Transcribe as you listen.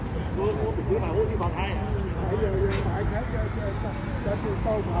Welcome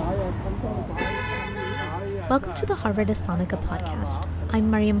to the Harvard Islamica podcast.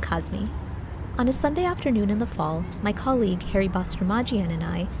 I'm Mariam Kazmi. On a Sunday afternoon in the fall, my colleague Harry Bostramajian and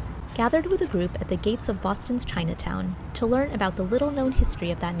I gathered with a group at the gates of Boston's Chinatown to learn about the little-known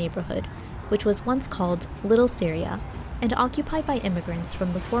history of that neighborhood, which was once called Little Syria and occupied by immigrants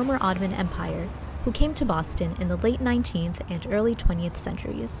from the former Ottoman Empire who came to Boston in the late 19th and early 20th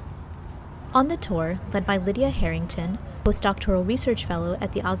centuries. On the tour, led by Lydia Harrington, postdoctoral research fellow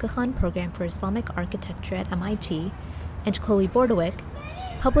at the Aga Khan Program for Islamic Architecture at MIT, and Chloe Bordewich,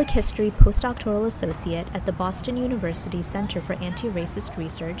 public history postdoctoral associate at the Boston University Center for Anti-Racist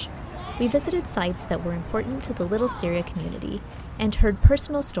Research, we visited sites that were important to the Little Syria community and heard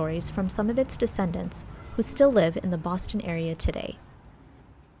personal stories from some of its descendants who still live in the Boston area today.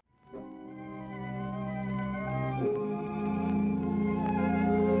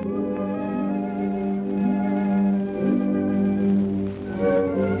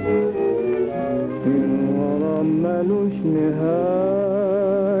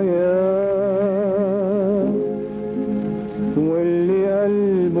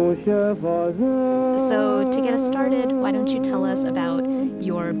 So to get us started, why don't you tell us about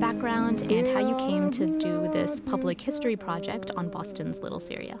your background and how you came to do this public history project on Boston's Little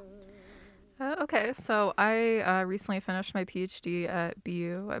Syria? Okay, so I recently finished my PhD at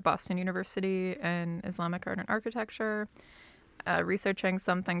BU at Boston University in Islamic art and architecture, researching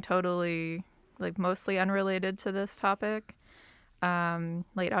something totally, mostly unrelated to this topic,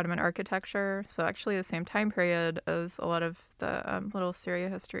 late Ottoman architecture. So actually the same time period as a lot of the Little Syria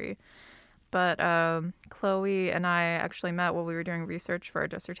history. But Chloe and I actually met while we were doing research for our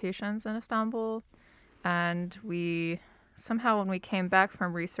dissertations in Istanbul. And we somehow, when we came back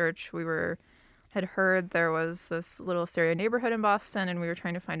from research, had heard there was this Little Syria neighborhood in Boston, and we were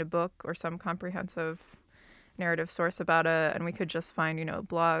trying to find a book or some comprehensive narrative source about it. And we could just find,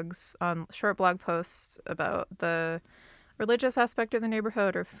 blogs, short blog posts about the religious aspect of the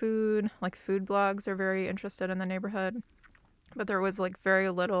neighborhood or food. Food blogs are very interested in the neighborhood. But there was very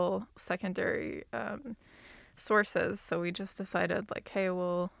little secondary sources. So we just decided hey,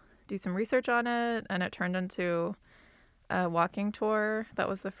 we'll do some research on it. And it turned into a walking tour. That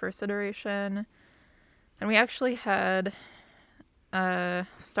was the first iteration. And we actually had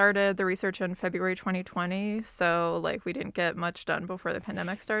started the research in February 2020. So we didn't get much done before the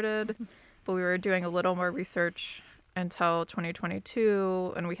pandemic started. But we were doing a little more research until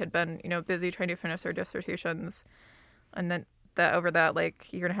 2022. And we had been, busy trying to finish our dissertations. And then over that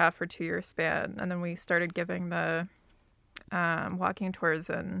year and a half or 2 year span, and then we started giving the walking tours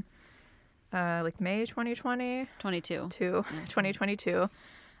in May 2020 2022,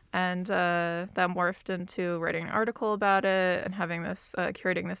 and that morphed into writing an article about it and having this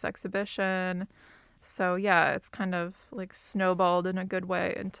curating this exhibition. So yeah, it's kind of snowballed in a good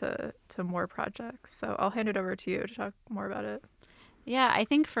way into more projects. So I'll hand it over to you to talk more about it. Yeah, I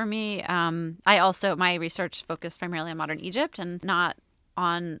think for me, my research focused primarily on modern Egypt and not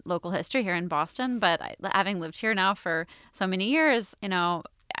on local history here in Boston. But having lived here now for so many years, I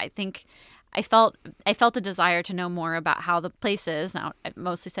think I felt a desire to know more about how the places, now I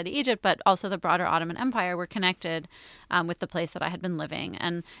mostly study Egypt, but also the broader Ottoman Empire, were connected with the place that I had been living.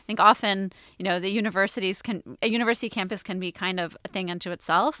 And I think often, a university campus can be kind of a thing unto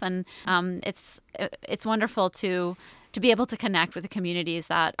itself. And it's wonderful to be able to connect with the communities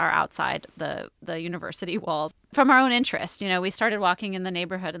that are outside the university walls. From our own interest, we started walking in the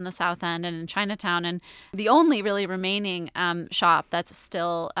neighborhood in the South End and in Chinatown, and the only really remaining shop that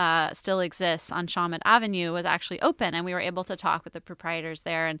still exists on Shawmut Avenue was actually open, and we were able to talk with the proprietors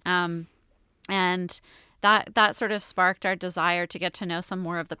there, and that sort of sparked our desire to get to know some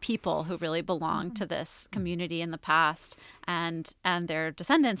more of the people who really belong to this community in the past and their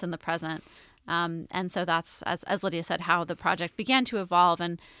descendants in the present. And so that's, as Lydia said, how the project began to evolve.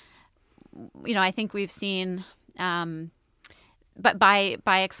 And, I think we've seen, but by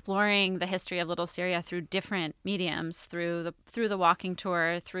exploring the history of Little Syria through different mediums, through the walking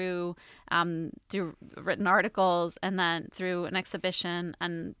tour, through written articles, and then through an exhibition,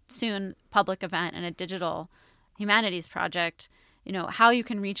 and soon public event and a digital humanities project, how you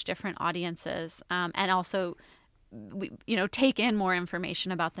can reach different audiences, and also take in more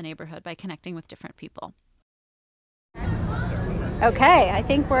information about the neighborhood by connecting with different people. Okay, I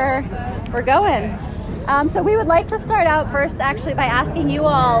think we're going. So we would like to start out first actually by asking you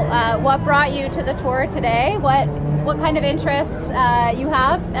all what brought you to the tour today, what kind of interest you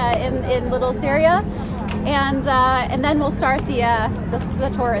have in Little Syria, and then we'll start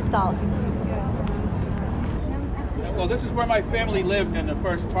the tour itself. Well, this is where my family lived in the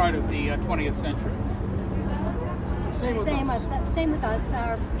first part of the 20th century. Same with us.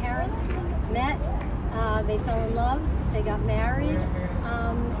 Our parents met, they fell in love, they got married,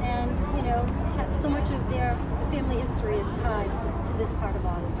 and so much of their family history is tied to this part of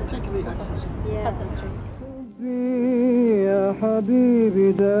Boston. Particularly Hudson Street. Yeah. Hudson Street.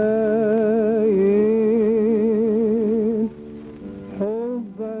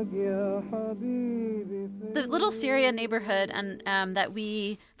 The Little Syria neighborhood and that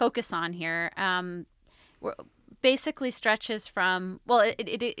we focus on here basically stretches from,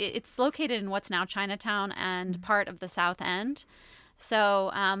 it's located in what's now Chinatown and part of the South End.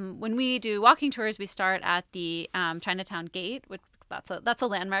 So when we do walking tours, we start at the Chinatown Gate, which that's a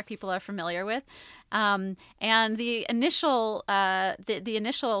landmark people are familiar with, and the initial the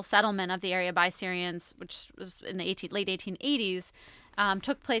initial settlement of the area by Syrians, which was in the late 1880s,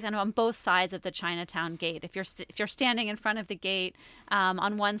 took place on both sides of the Chinatown Gate. If you're standing in front of the gate,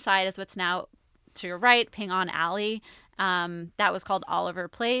 on one side is what's now to your right, Ping An Alley. That was called Oliver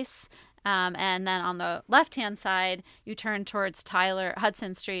Place. And then on the left-hand side, you turn towards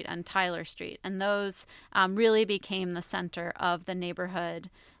Hudson Street and Tyler Street. And those really became the center of the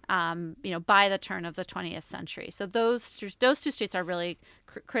neighborhood, by the turn of the 20th century. So those two streets are really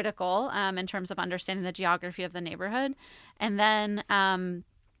critical in terms of understanding the geography of the neighborhood. And then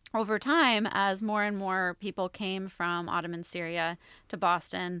over time, as more and more people came from Ottoman Syria to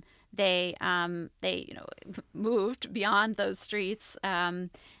Boston, they moved beyond those streets and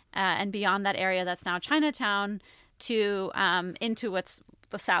beyond that area that's now Chinatown to into what's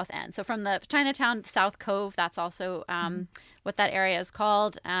the South End. So from the Chinatown, South Cove, that's also what that area is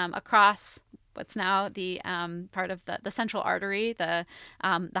called, across what's now the part of the central artery, the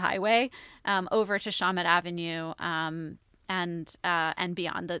highway, over to Shamet Avenue, and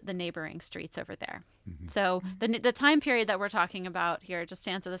beyond the neighboring streets over there. Mm-hmm. So the time period that we're talking about here, just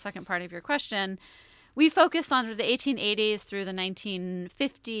to answer the second part of your question, we focus on the 1880s through the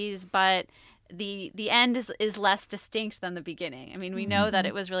 1950s, but the end is less distinct than the beginning. I mean, we know that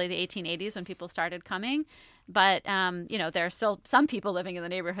it was really the 1880s when people started coming, but there are still some people living in the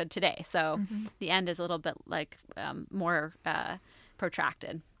neighborhood today. So the end is a little bit more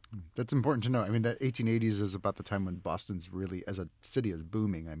protracted. That's important to know. I mean, that 1880s is about the time when Boston's really, as a city, is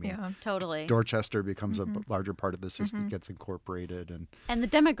booming. I mean, yeah, totally. Dorchester becomes a larger part of the system, gets incorporated. And the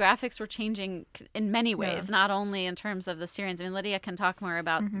demographics were changing in many ways, not only in terms of the Syrians. I mean, Lydia can talk more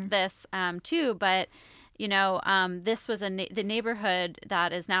about this too, but, this was the neighborhood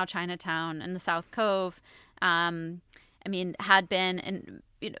that is now Chinatown in the South Cove, had been,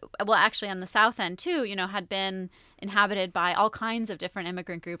 actually on the South End too, had been inhabited by all kinds of different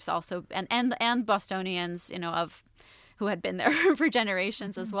immigrant groups also, and Bostonians, who had been there for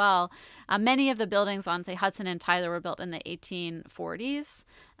generations as well. Many of the buildings on, say, Hudson and Tyler were built in the 1840s,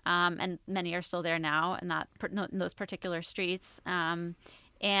 and many are still there now in those particular streets. But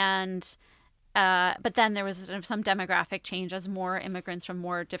then there was some demographic change as more immigrants from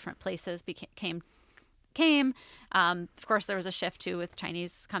more different places came. Of course, there was a shift too with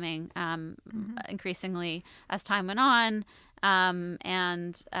Chinese coming increasingly as time went on,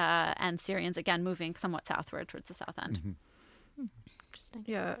 and Syrians again moving somewhat southward towards the South End. Interesting.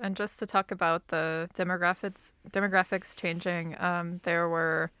 Yeah, and just to talk about the demographics changing, there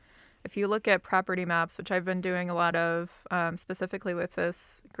were, if you look at property maps, which I've been doing a lot of, specifically with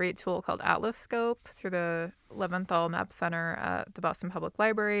this great tool called Atlas Scope through the Leventhal Map Center at the Boston Public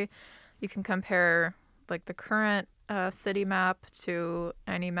Library, you can compare the current city map to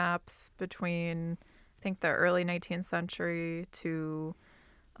any maps between, I think, the early 19th century to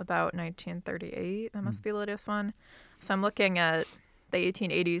about 1938. That must be the latest one. So I'm looking at the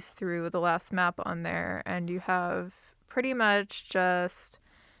 1880s through the last map on there, and you have pretty much just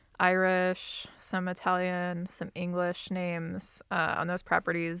Irish, some Italian, some English names on those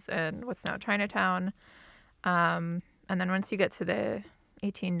properties in what's now Chinatown. And then once you get to the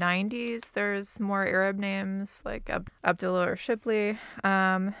 1890s, there's more Arab names like Abdullah or Shipley.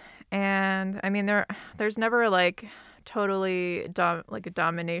 And I mean, there's never totally a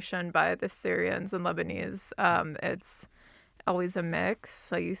domination by the Syrians and Lebanese. It's always a mix.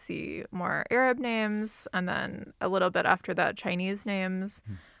 So you see more Arab names, and then a little bit after that, Chinese names.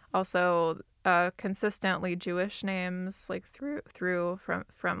 Also, consistently Jewish names through from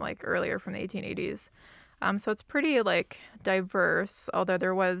earlier from the 1880s. So it's pretty diverse, although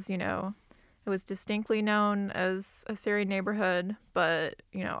there was, it was distinctly known as a Syrian neighborhood, but,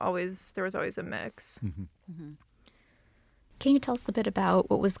 there was always a mix. Can you tell us a bit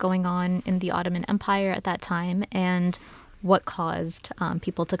about what was going on in the Ottoman Empire at that time and what caused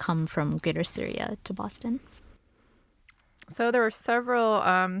people to come from Greater Syria to Boston? So there were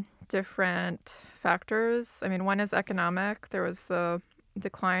several different factors. I mean, one is economic. There was the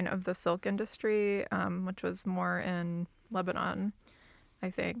decline of the silk industry, which was more in Lebanon, I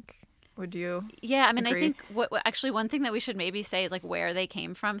think. Would you? Yeah, I mean, agree? I think actually one thing that we should maybe say is like where they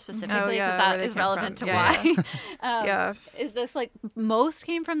came from specifically, because where that they is came relevant from. to Yeah, why. Is this like most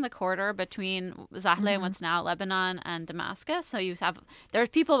came from the corridor between Zahle and what's now Lebanon and Damascus? So there's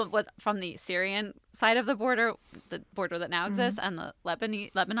people from the Syrian side of the border that now exists, and the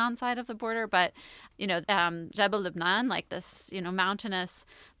Lebanon side of the border. But Jebel Lebanon, like this mountainous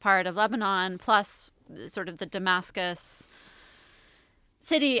part of Lebanon, plus sort of the Damascus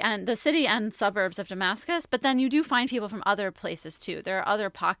city and suburbs of Damascus, but then you do find people from other places too. There are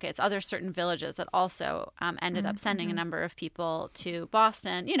other pockets, other certain villages that also ended up sending a number of people to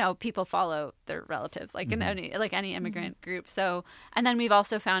Boston. People follow their relatives, like in any immigrant group. So, and then we've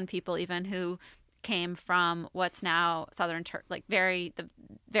also found people even who came from what's now southern the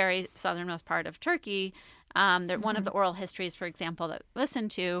very southernmost part of Turkey. One of the oral histories, for example, that I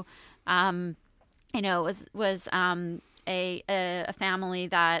listened to, was a family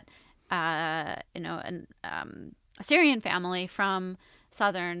that a Syrian family from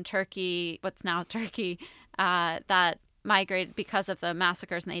southern Turkey, what's now Turkey, that migrated because of the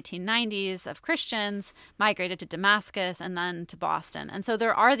massacres in the 1890s of Christians, migrated to Damascus and then to Boston. And so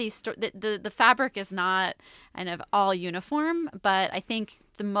there are these the fabric is not kind of all uniform, but I think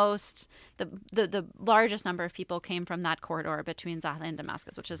the largest number of people came from that corridor between Zahle and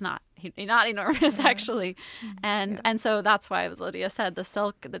Damascus, which is not enormous actually. And so that's why, as Lydia said,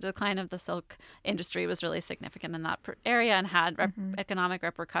 the decline of the silk industry was really significant in that area and had economic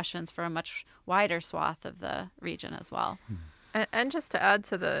repercussions for a much wider swath of the region as well. And just to add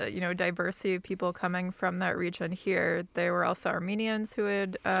to the diversity of people coming from that region here, there were also Armenians who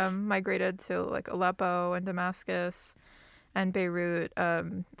had migrated to like Aleppo and Damascus and Beirut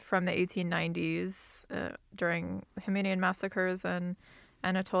from the 1890s during Himyarian massacres in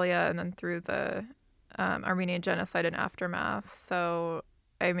Anatolia, and then through the Armenian genocide and aftermath. So,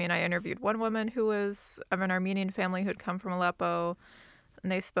 I mean, I interviewed one woman who was of an Armenian family who had come from Aleppo, and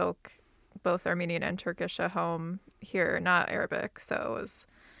they spoke both Armenian and Turkish at home here, not Arabic. So it was,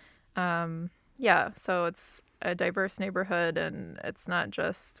 so it's a diverse neighborhood, and it's not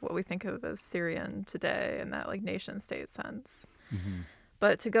just what we think of as Syrian today in that like nation state sense.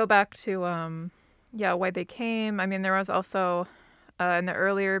 But to go back to why they came, I mean, there was also in the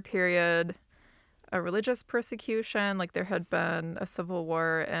earlier period a religious persecution. Like there had been a civil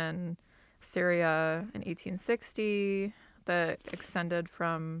war in Syria in 1860 that extended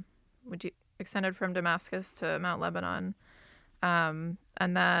from Damascus to Mount Lebanon. And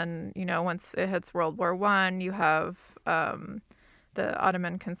then, once it hits World War I, you have the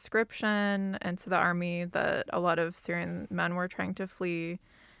Ottoman conscription into the army that a lot of Syrian men were trying to flee,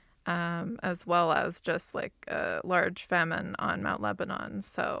 as well as just like a large famine on Mount Lebanon.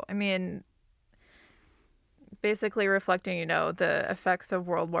 So, I mean, basically reflecting, the effects of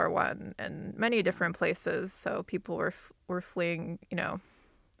World War I in many different places. So people were fleeing,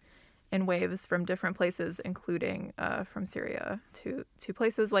 in waves from different places, including from Syria to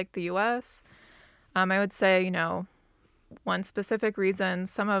places like the U.S. I would say, one specific reason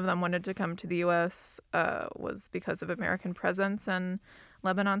some of them wanted to come to the U.S. Was because of American presence in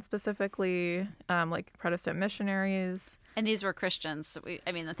Lebanon specifically, like Protestant missionaries. And these were Christians.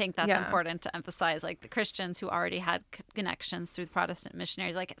 I think that's important to emphasize, like the Christians who already had connections through Protestant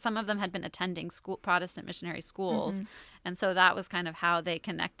missionaries. Like some of them had been attending Protestant missionary schools. And so that was kind of how they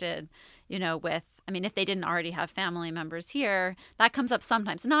connected, with, if they didn't already have family members here, that comes up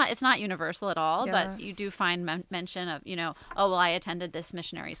sometimes. It's not universal at all, but you do find mention of, I attended this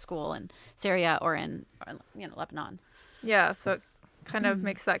missionary school in Syria or in Lebanon. Yeah, so it kind of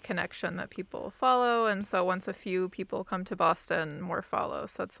makes that connection that people follow. And so once a few people come to Boston, more follow.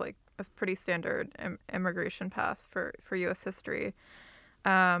 So that's like a pretty standard immigration path for U.S. history.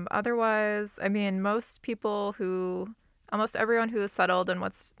 Otherwise, almost everyone who was settled in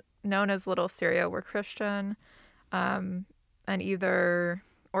what's known as Little Syria were Christian, and either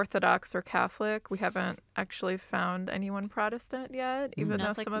Orthodox or Catholic. We haven't actually found anyone Protestant yet, even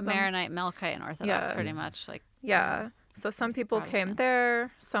though like some of them... Maronite, Melkite, and Orthodox pretty much. So some people came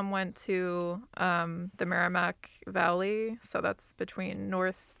there, some went to the Merrimack Valley, so that's between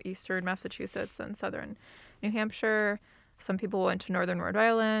northeastern Massachusetts and southern New Hampshire. Some people went to northern Rhode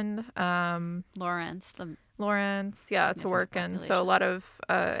Island. Lawrence, to work. And so a lot of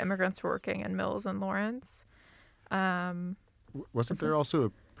immigrants were working in mills in Lawrence. Wasn't there also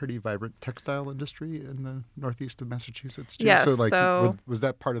a pretty vibrant textile industry in the northeast of Massachusetts too? Yes. So was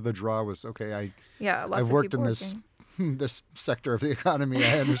that part of the draw? Was I've worked in this this sector of the economy.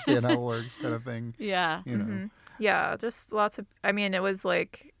 I understand how it works, kind of thing. Yeah. You know. Yeah, just lots of, I mean, it was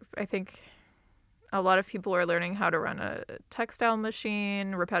like, I think a lot of people were learning how to run a textile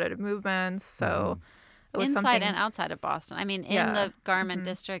machine, repetitive movements. So it was inside and outside of Boston. I mean, in the garment Mm-hmm.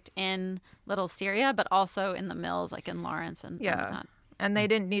 district in Little Syria, but also in the mills, like in Lawrence and whatnot. And they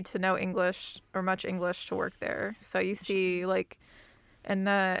didn't need to know English or much English to work there. So you see, like in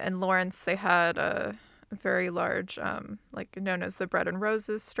Lawrence, they had a very large, like known as the Bread and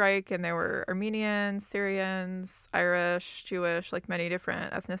Roses strike, and there were Armenians, Syrians, Irish, Jewish, like many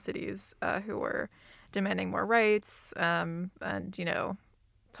different ethnicities who were demanding more rights, and you know,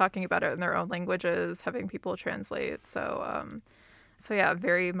 talking about it in their own languages, having people translate. So yeah,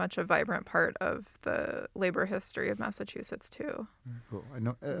 very much a vibrant part of the labor history of Massachusetts too. Cool. I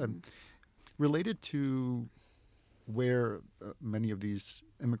know. Related to where many of these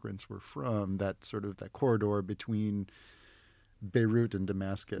immigrants were from, that sort of that corridor between Beirut and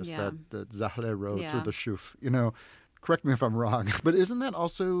Damascus, that the Zahle Road through the Shuf, you know, correct me if I'm wrong, but isn't that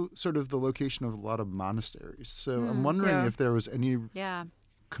also sort of the location of a lot of monasteries? So I'm wondering if there was any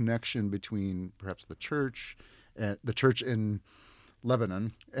connection between perhaps the church in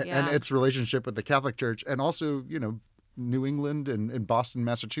Lebanon and its relationship with the Catholic Church, and also, you know, New England and Boston,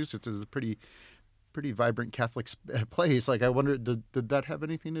 Massachusetts is a pretty vibrant Catholic place. Like, I wonder, did that have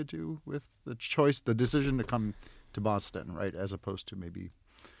anything to do with the decision to come to Boston, right, as opposed to maybe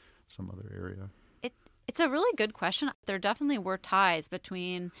some other area? It's a really good question. There definitely were ties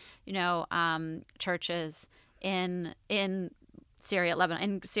between, you know, churches in Syria, Lebanon,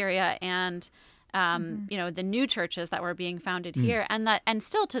 in Syria, and you know, the new churches that were being founded here, and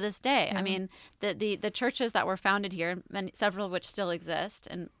still to this day. I mean, the churches that were founded here, several of which still exist,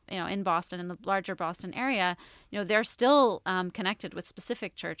 and you know, in Boston, in the larger Boston area, you know, they're still connected with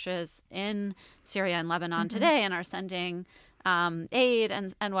specific churches in Syria and Lebanon today, and are sending aid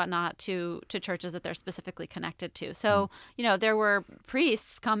and whatnot to churches that they're specifically connected to. So, you know, there were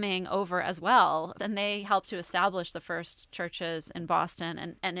priests coming over as well, and they helped to establish the first churches in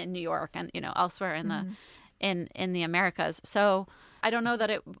Boston and in New York and, you know, elsewhere in the in the Americas. So I don't know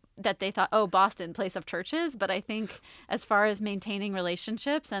that they thought, oh, Boston, place of churches, but I think as far as maintaining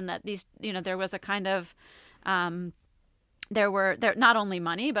relationships, and that these, you know, there was a kind of there not only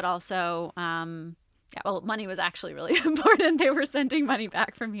money, but also money was actually really important. They were sending money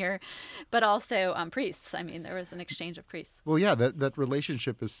back from here, but also priests. I mean, there was an exchange of priests. Well, yeah, that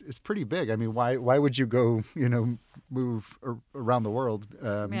relationship is pretty big. I mean, why would you go, you know, move around the world?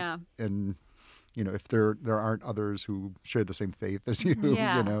 And, you know, if there aren't others who share the same faith as you, you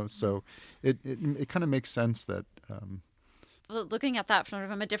know, so it kind of makes sense that. Looking at that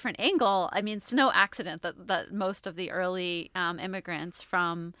from a different angle, I mean, it's no accident that most of the early immigrants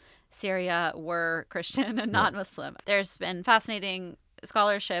from Syria were Christian and not Muslim. There's been fascinating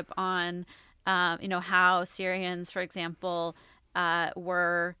scholarship on, you know, how Syrians, for example,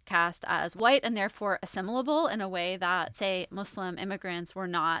 were cast as white and therefore assimilable in a way that, say, Muslim immigrants were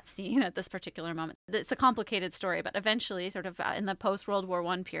not seen at this particular moment. It's a complicated story, but eventually, sort of in the post-World War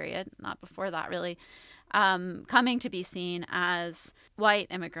I period, not before that really, coming to be seen as white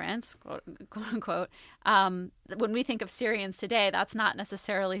immigrants, quote unquote. When we think of Syrians today, that's not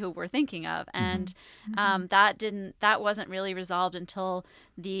necessarily who we're thinking of, and that wasn't really resolved until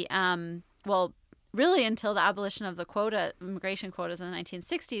the until the abolition of the immigration quotas in the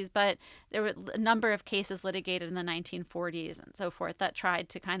 1960s, but there were a number of cases litigated in the 1940s and so forth that tried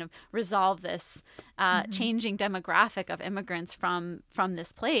to kind of resolve this changing demographic of immigrants from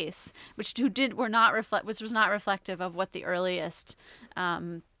this place, which was not reflective of what the earliest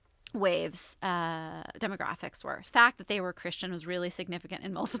waves demographics were. The fact that they were Christian was really significant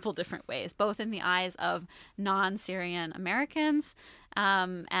in multiple different ways, both in the eyes of non-Syrian Americans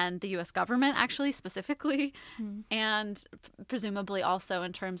and the U.S. government, actually, specifically, and presumably also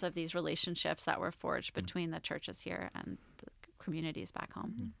in terms of these relationships that were forged between the churches here and the communities back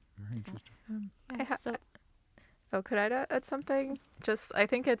home. Very interesting. Could I add something? I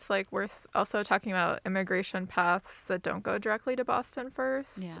think it's like worth also talking about immigration paths that don't go directly to Boston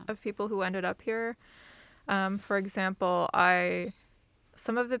first, of people who ended up here. For example,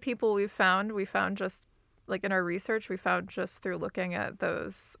 some of the people we found just like in our research, we found just through looking at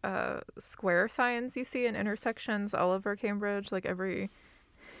those square signs you see in intersections all over Cambridge, like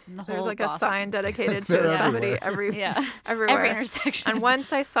there's like Boston. A sign dedicated to somebody everywhere. Every intersection. And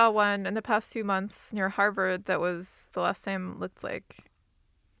once I saw one in the past few months near Harvard that was, the last name looked like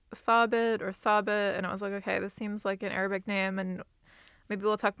Thabit or Sabit, and I was like, okay, this seems like an Arabic name, and maybe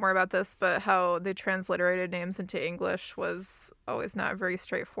we'll talk more about this, but how they transliterated names into English was always not very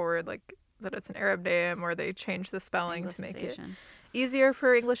straightforward. Like that it's an Arab name, or they changed the spelling to make it Anglicization. easier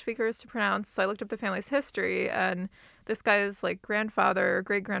for English speakers to pronounce. So I looked up the family's history, and this guy's like grandfather,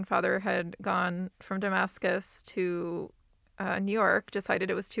 great-grandfather had gone from Damascus to New York,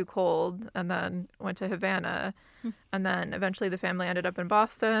 decided it was too cold, and then went to Havana, and then eventually the family ended up in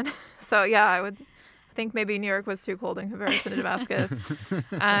Boston. So yeah, I would think maybe New York was too cold in comparison to Damascus.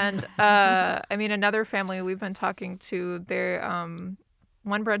 And I mean, another family we've been talking to, their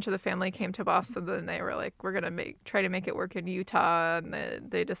one branch of the family came to Boston, and they were like, we're gonna try to make it work in Utah, and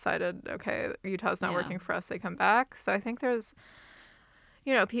they decided, okay, Utah's not working for us, they come back. So I think there's,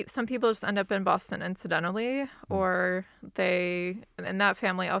 you know, some people just end up in Boston incidentally, or and that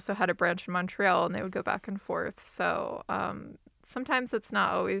family also had a branch in Montreal, and they would go back and forth. So sometimes it's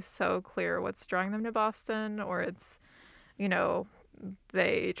not always so clear what's drawing them to Boston, or it's, you know,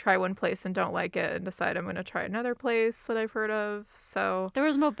 they try one place and don't like it and decide, I'm going to try another place that I've heard of. So There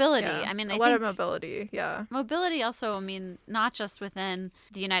was mobility. yeah, I mean, a I lot think of mobility. Yeah. mobility also, I mean, not just within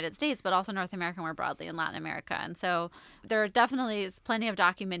the United States, but also North America more broadly and Latin America. And so there definitely is plenty of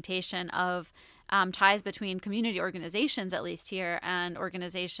documentation of ties between community organizations, at least here, and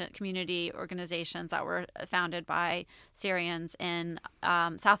community organizations that were founded by Syrians in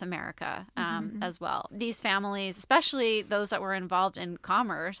South America as well. These families, especially those that were involved in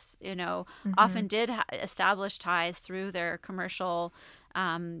commerce, you know, often did establish ties through their commercial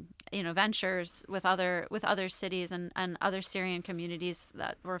ventures with other cities and other Syrian communities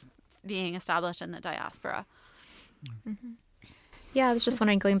that were being established in the diaspora. Yeah, I was just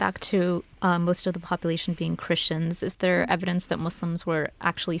wondering, going back to most of the population being Christians, is there evidence that Muslims were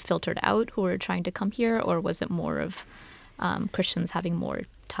actually filtered out who were trying to come here, or was it more of Christians having more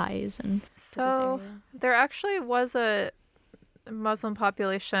ties? So there actually was a Muslim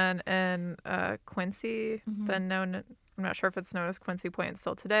population in Quincy, I'm not sure if it's known as Quincy Point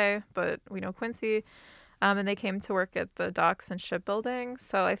still today, but we know Quincy. And they came to work at the docks and shipbuilding.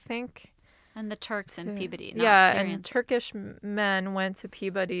 So I think... And the Turks in Peabody, not yeah, Syrians. and Turkish men went to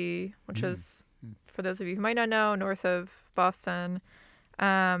Peabody, which is, for those of you who might not know, north of Boston,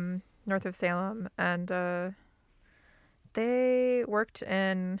 north of Salem, and they worked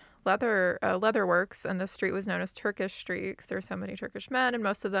in leather works, and the street was known as Turkish Street because there were so many Turkish men, and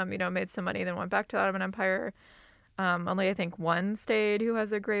most of them, you know, made some money, then went back to the Ottoman Empire. Only I think one stayed who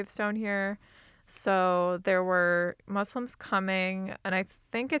has a gravestone here. So there were Muslims coming, and I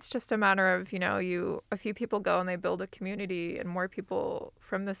think it's just a matter of, you know, a few people go and they build a community, and more people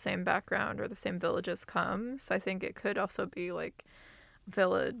from the same background or the same villages come. So I think it could also be like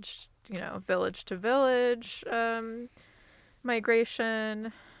village to village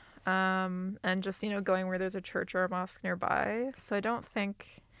migration, and just, you know, going where there's a church or a mosque nearby. So I don't think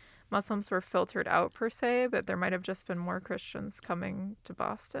Muslims were filtered out per se, but there might have just been more Christians coming to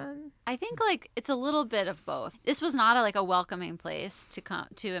Boston. I think like it's a little bit of both. This was not a welcoming place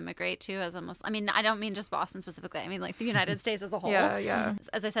to immigrate to as a Muslim. I mean, I don't mean just Boston specifically. I mean like the United States as a whole. Yeah.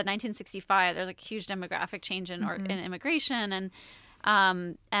 As I said, 1965, there's a huge demographic change in immigration,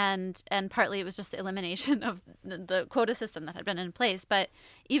 and partly it was just the elimination of the quota system that had been in place. But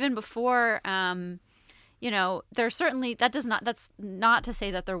even before. You know, that's not to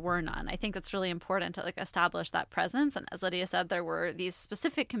say that there were none. I think that's really important to establish that presence. And as Lydia said, there were these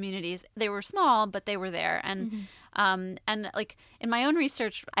specific communities. They were small, but they were there. And in my own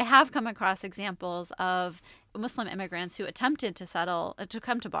research, I have come across examples of Muslim immigrants who attempted to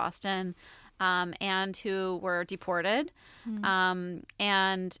come to Boston, and who were deported. And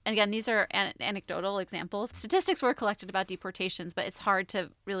again, these are anecdotal examples. Statistics were collected about deportations, but it's hard to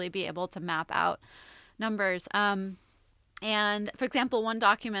really be able to map out numbers. And for example, one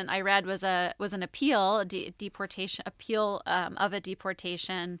document I read was an appeal, of a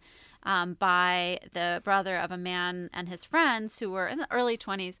deportation by the brother of a man and his friends who were in the early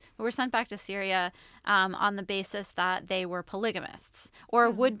 20s, who were sent back to Syria on the basis that they were polygamists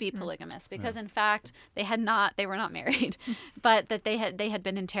or would be polygamists, because in fact they were not married, but that they had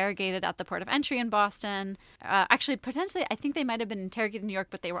been interrogated at the port of entry in Boston. Actually, potentially, I think they might have been interrogated in New York,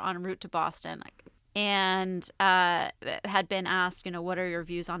 but they were en route to Boston. And had been asked, you know, what are your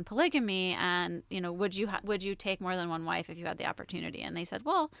views on polygamy, and you know, would you take more than one wife if you had the opportunity? And they said,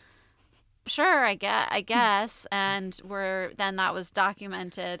 well, sure, I guess. And then that was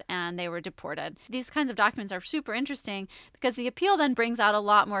documented, and they were deported. These kinds of documents are super interesting because the appeal then brings out a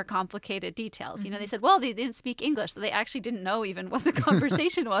lot more complicated details. You know, they said, well, they didn't speak English, so they actually didn't know even what the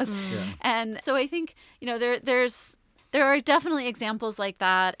conversation was. And so I think, you know, there are definitely examples like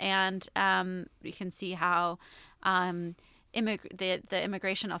that, and you can see how the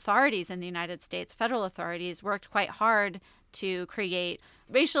immigration authorities in the United States, federal authorities, worked quite hard to create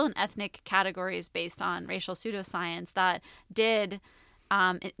racial and ethnic categories based on racial pseudoscience that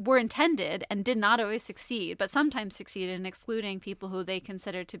were intended and did not always succeed, but sometimes succeeded in excluding people who they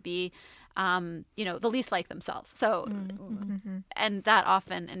considered to be, the least like themselves. So, and that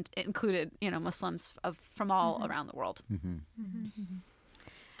often included, Muslims from all around the world.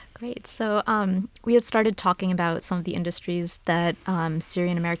 Great. So we had started talking about some of the industries that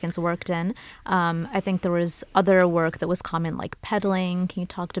Syrian Americans worked in. I think there was other work that was common, like peddling. Can you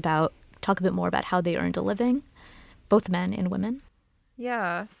talk a bit more about how they earned a living, both men and women?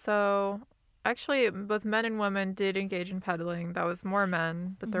 Yeah, so actually both men and women did engage in peddling. That was more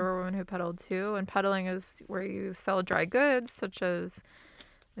men, but there were women who peddled too. And peddling is where you sell dry goods, such as,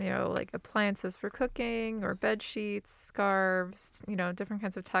 like appliances for cooking or bed sheets, scarves, different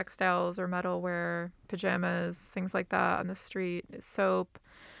kinds of textiles or metalware, pajamas, things like that on the street, soap,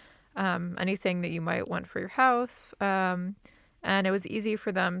 anything that you might want for your house. And it was easy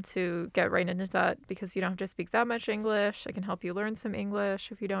for them to get right into that because you don't have to speak that much English. I can help you learn some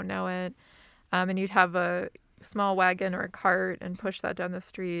English if you don't know it. And you'd have a small wagon or a cart and push that down the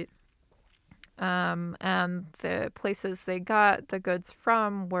street. And the places they got the goods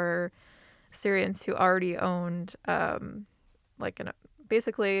from were Syrians who already owned,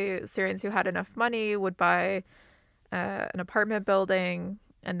 basically Syrians who had enough money would buy an apartment building,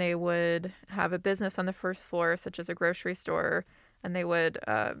 and they would have a business on the first floor, such as a grocery store, and they would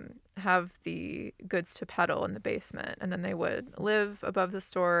have the goods to peddle in the basement. And then they would live above the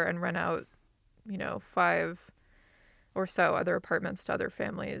store and rent out, 5 or so other apartments to other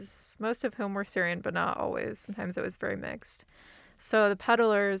families, most of whom were Syrian, but not always. Sometimes it was very mixed. So the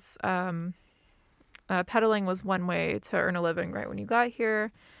peddlers, peddling was one way to earn a living right when you got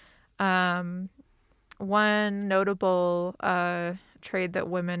here. One notable trade that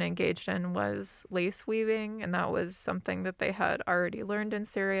women engaged in was lace weaving, and that was something that they had already learned in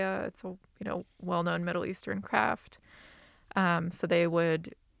Syria. It's a well-known Middle Eastern craft. So they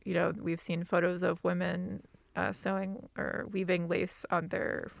would, we've seen photos of women sewing or weaving lace on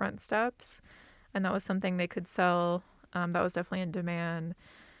their front steps, and that was something they could sell. That was definitely in demand.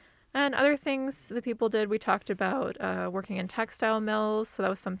 And other things that people did, we talked about working in textile mills, so that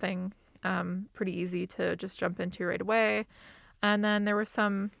was something pretty easy to just jump into right away. And then there were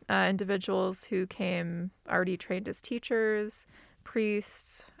some individuals who came already trained as teachers,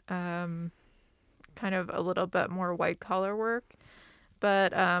 priests, kind of a little bit more white-collar work.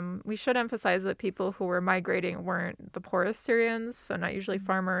 But we should emphasize that people who were migrating weren't the poorest Syrians, so not usually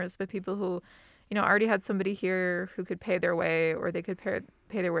farmers, but people who, already had somebody here who could pay their way, or they could pay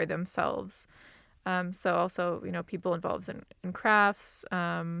their way themselves. So also, people involved in crafts,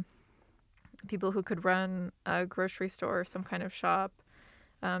 people who could run a grocery store, some kind of shop,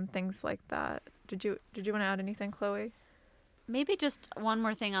 things like that. Did you want to add anything, Chloe? Maybe just one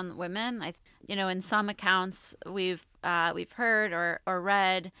more thing on women. In some accounts we've heard or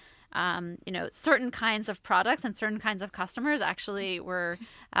read, certain kinds of products and certain kinds of customers actually were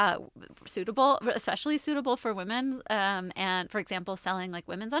suitable, especially suitable for women. And for example, selling like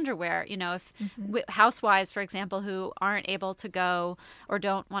women's underwear. If housewives, for example, who aren't able to go or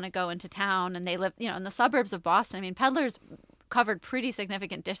don't want to go into town, and they live, in the suburbs of Boston. Peddlers covered pretty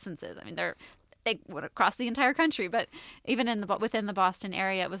significant distances. They went across the entire country, but even within the Boston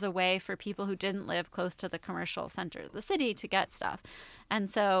area, it was a way for people who didn't live close to the commercial center of the city to get stuff. And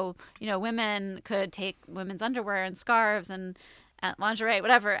so, women could take women's underwear and scarves and lingerie,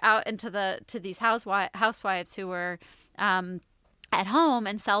 whatever, out to these housewives who were at home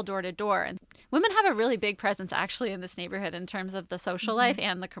and sell door to door. And women have a really big presence actually in this neighborhood in terms of the social life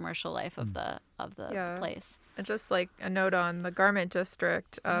and the commercial life of the place. And just like a note on the garment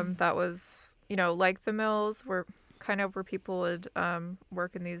district, that was, like the mills, were kind of where people would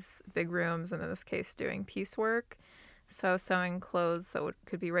work in these big rooms, and in this case doing piecework, so sewing clothes that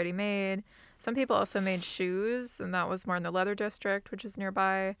could be ready-made. Some people also made shoes, and that was more in the leather district, which is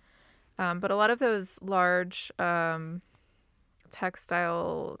nearby. But a lot of those large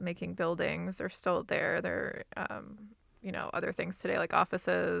textile making buildings are still there. They're, other things today like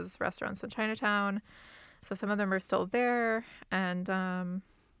offices, restaurants in Chinatown. So some of them are still there. And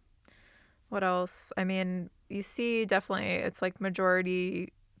what else? You see definitely it's like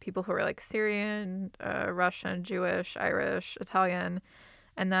majority people who are like Syrian, Russian, Jewish, Irish, Italian.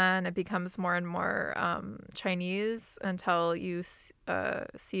 And then it becomes more and more Chinese until you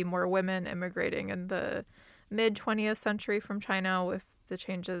see more women immigrating in the mid-20th century from China with the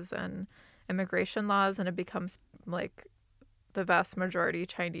changes in immigration laws, and it becomes like the vast majority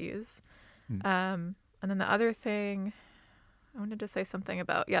Chinese. And then the other thing I wanted to say something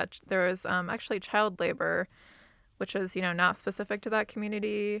about, there was actually child labor which is, not specific to that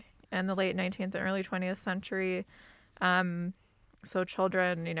community in the late 19th and early 20th century. So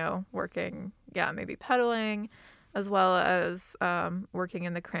children, working, maybe peddling, as well as working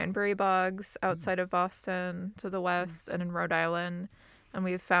in the cranberry bogs outside of Boston to the west and in Rhode Island. And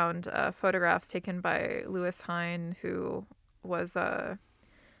we've found photographs taken by Lewis Hine, who was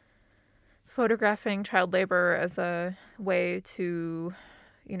photographing child labor as a way to,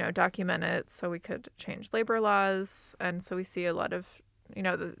 document it so we could change labor laws. And so we see a lot of,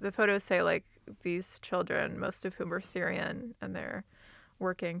 the photos say, like, these children, most of whom were Syrian, and they're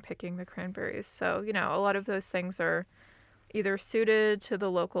working, picking the cranberries. So, a lot of those things are either suited to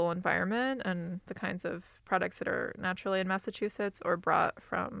the local environment and the kinds of products that are naturally in Massachusetts, or brought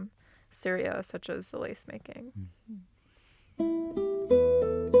from Syria, such as the lace making.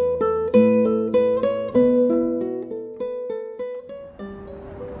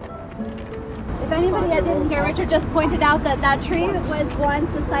 If anybody didn't hear, Richard just pointed out that tree was once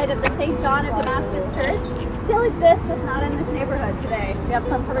the site of the St. John of Damascus Church. Still exists, just not in this neighborhood today. We have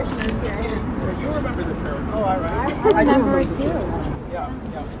some parishioners here. You remember the church? Oh, all right. I remember it too. Yeah.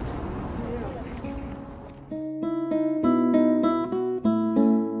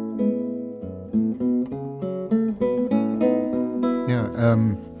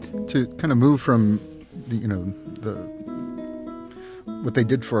 To kind of move from the what they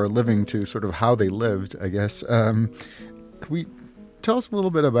did for a living to sort of how they lived, I guess. Can we tell us a little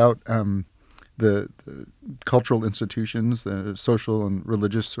bit about the cultural institutions, the social and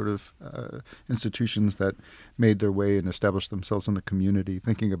religious sort of institutions that made their way and established themselves in the community?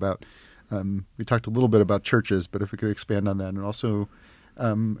 Thinking about, we talked a little bit about churches, but if we could expand on that. And also, I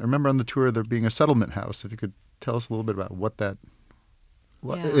remember on the tour there being a settlement house. If you could tell us a little bit about what that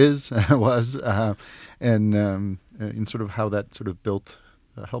was, and sort of how that sort of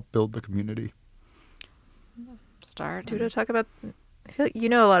helped build the community. Do to talk about. I feel like you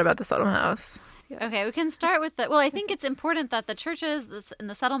know a lot about the settlement house. Yeah. Okay, we can start with I think it's important that the churches in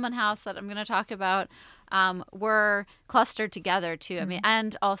the settlement house that I'm going to talk about were clustered together too. I mean,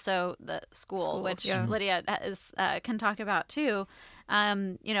 and also the school which Lydia can talk about too.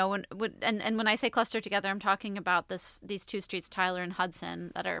 When I say clustered together, I'm talking about these two streets, Tyler and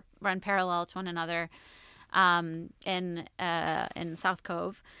Hudson, that are run parallel to one another in South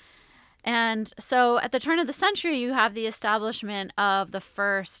Cove. And so at the turn of the century, you have the establishment of the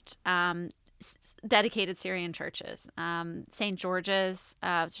first dedicated Syrian churches. St. George's,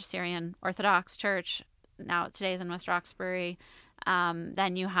 which is Syrian Orthodox Church, now today is in West Roxbury.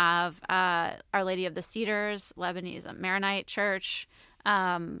 Then you have Our Lady of the Cedars, Lebanese Maronite Church,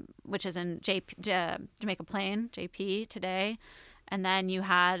 which is in Jamaica Plain, JP today. And then you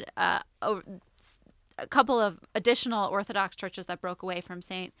had a couple of additional Orthodox churches that broke away from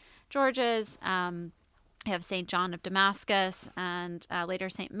St. George's. You have St. John of Damascus and later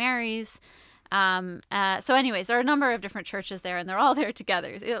St. Mary's. So anyways, there are a number of different churches there, and they're all there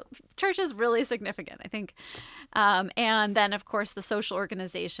together. Church is really significant, I think. And then, of course, the social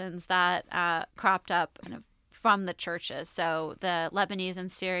organizations that cropped up kind of from the churches. So the Lebanese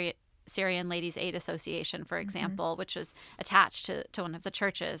and Syrian Ladies' Aid Association, for example, which was attached to one of the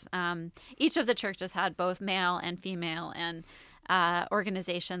churches. Each of the churches had both male and female and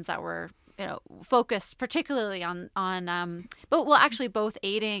organizations that were focused particularly on both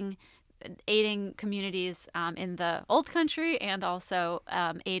aiding communities in the old country and also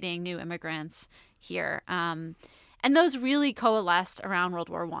aiding new immigrants here. And those really coalesced around World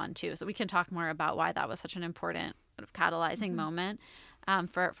War I, too. So we can talk more about why that was such an important sort of catalyzing moment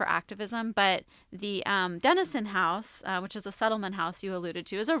for activism. But the Denison House, which is a settlement house you alluded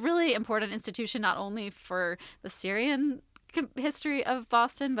to, is a really important institution not only for the Syrian history of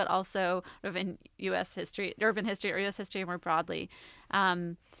Boston, but also sort of in U.S. history, urban history, or U.S. history more broadly.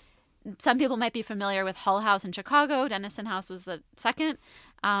 Some people might be familiar with Hull House in Chicago. Denison House was the second,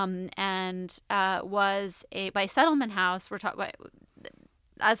 and was by Settlement House. We're talking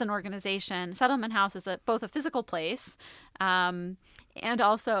as an organization. Settlement House is both a physical place and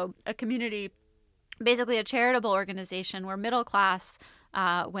also a community, basically a charitable organization where middle class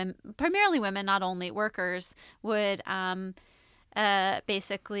women, primarily women, not only workers, would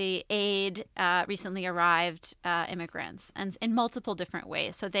basically aid recently arrived immigrants, and in multiple different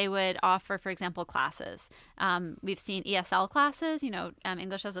ways. So they would offer, for example, classes. We've seen ESL classes,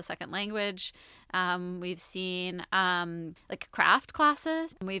 English as a second language. We've seen like craft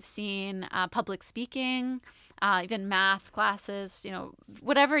classes. We've seen public speaking, even math classes,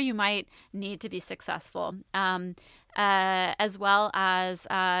 whatever you might need to be successful. As well as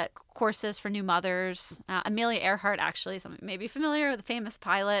courses for new mothers. Amelia Earhart, actually, some may be familiar, the famous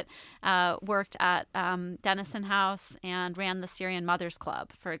pilot, worked at Denison House and ran the Syrian Mothers Club,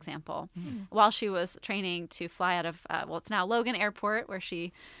 for example, while she was training to fly out of, it's now Logan Airport, where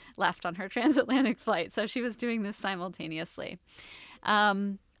she left on her transatlantic flight. So she was doing this simultaneously.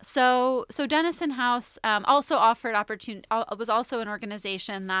 So Denison House also offered was also an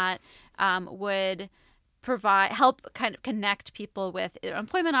organization that would help kind of connect people with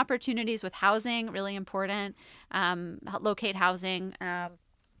employment opportunities, with housing, really important, locate housing.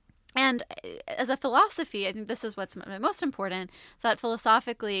 And as a philosophy, I think this is what's most important, is that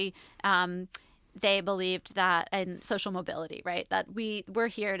philosophically, they believed that in social mobility, right? That we're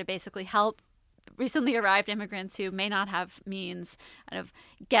here to basically help recently arrived immigrants who may not have means kind of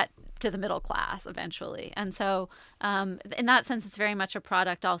get to the middle class eventually. And so in that sense, it's very much a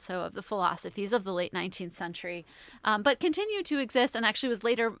product also of the philosophies of the late 19th century, but continued to exist and actually was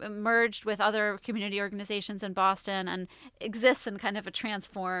later merged with other community organizations in Boston and exists in kind of a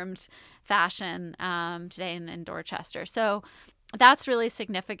transformed fashion today in Dorchester. So that's really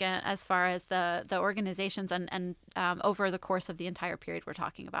significant as far as the organizations and over the course of the entire period we're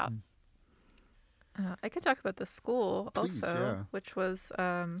talking about. I could talk about the school Please, also, yeah. which was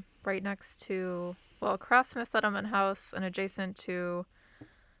right next to, across Smith Settlement House and adjacent to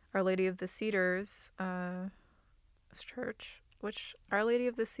Our Lady of the Cedars church, which Our Lady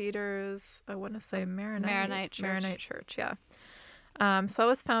of the Cedars, I want to say Maronite Church. Maronite Church, yeah. So it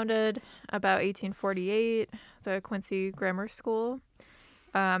was founded about 1848, the Quincy Grammar School,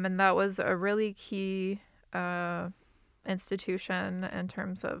 and that was a really key institution in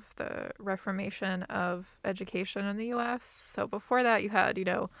terms of the reformation of education in the U.S. So before that, you had,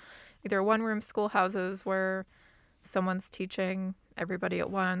 either one-room schoolhouses where someone's teaching everybody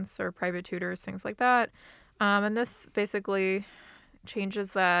at once, or private tutors, things like that. And this basically changes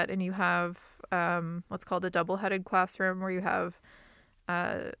that, and you have what's called a double-headed classroom, where you have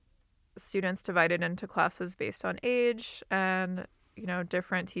students divided into classes based on age, and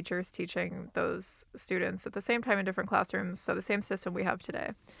different teachers teaching those students at the same time in different classrooms. So the same system we have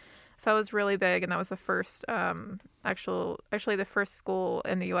today. So that was really big, and that was the first, actually the first school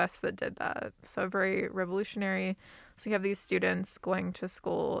in the U.S. that did that. So very revolutionary. So you have these students going to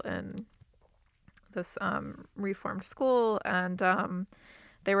school in this reformed school, and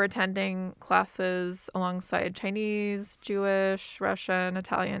they were attending classes alongside Chinese, Jewish, Russian,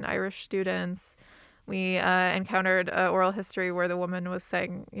 Italian, Irish students. We encountered oral history where the woman was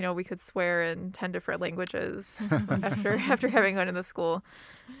saying, we could swear in 10 different languages after having gone to the school.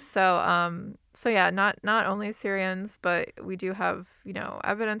 So yeah, not only Syrians, but we do have,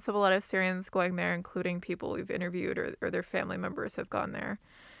 evidence of a lot of Syrians going there, including people we've interviewed or their family members have gone there.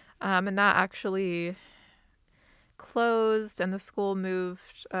 And that actually closed, and the school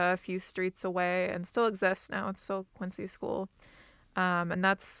moved a few streets away and still exists now. It's still Quincy School. And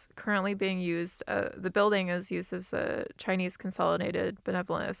that's currently being used. The building is used as the Chinese Consolidated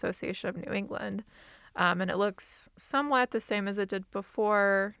Benevolent Association of New England. And it looks somewhat the same as it did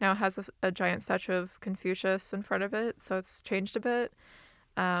before. Now it has a giant statue of Confucius in front of it, so it's changed a bit.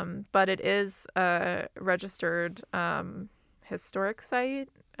 But it is a registered historic site,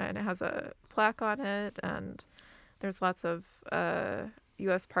 and it has a plaque on it, and there's lots of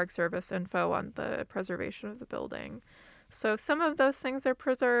U.S. Park Service info on the preservation of the building. So some of those things are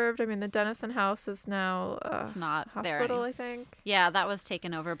preserved. I mean, the Denison House is now it's not hospital, there. I think. Yeah, that was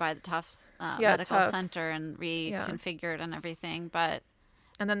taken over by the Tufts Medical Center and reconfigured and everything.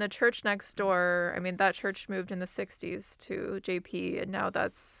 And then the church next door, I mean, that church moved in the 60s to JP, and now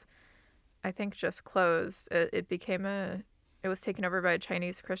that's, I think, just closed. It was taken over by a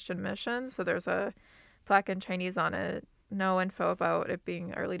Chinese Christian mission, so there's a plaque in Chinese on it. No info about it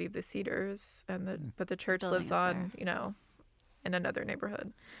being Our Lady of the Cedars, but the church lives on, in another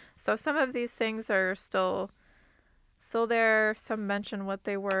neighborhood. So some of these things are still there. Some mention what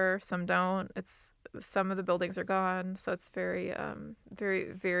they were, some don't. Some of the buildings are gone, so it's very,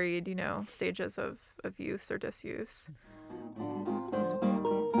 very varied, stages of use or disuse.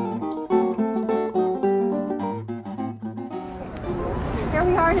 Here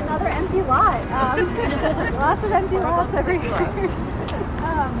we are in another empty lot. Lots of empty lots everywhere.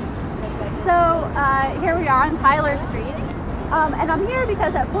 Here we are on Tyler Street. And I'm here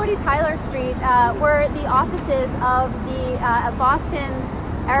because at 40 Tyler Street were the offices of the Boston's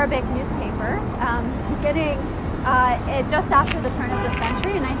Arabic newspaper, beginning just after the turn of the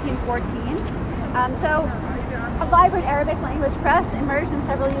century in 1914. A vibrant Arabic language press emerged in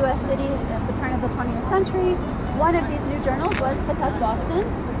several U.S. cities at the turn of the 20th century. One of these new journals was Fatah Boston,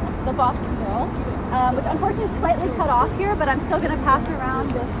 the Boston Girl, which unfortunately is slightly cut off here, but I'm still going to pass around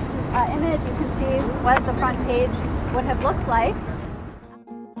this image, you can see what the front page would have looked like.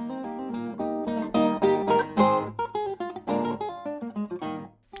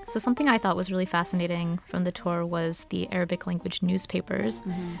 So something I thought was really fascinating from the tour was the Arabic language newspapers,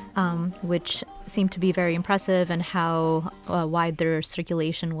 which seemed to be very impressive, and how wide their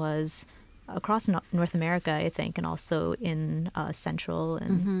circulation was across North America, I think, and also in Central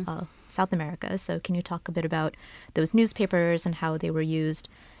and South America. So can you talk a bit about those newspapers and how they were used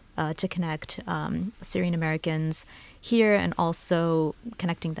to connect Syrian Americans here, and also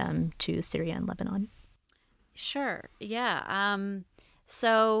connecting them to Syria and Lebanon? Sure. Yeah.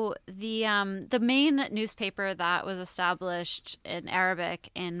 So the main newspaper that was established in Arabic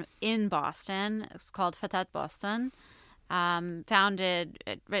in Boston, it's called Fatat Boston,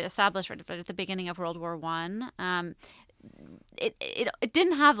 established right at the beginning of World War I. It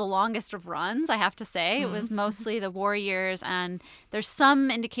didn't have the longest of runs, I have to say. It was mostly the war years, and there's some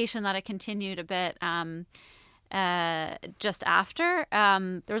indication that it continued a bit just after.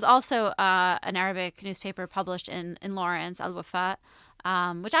 There was also an Arabic newspaper published in Lawrence, Al-Wafat,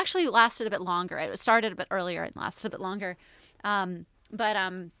 which actually lasted a bit longer. It started a bit earlier and lasted a bit longer. But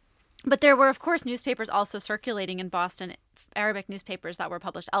there were, of course, newspapers also circulating in Boston, Arabic newspapers that were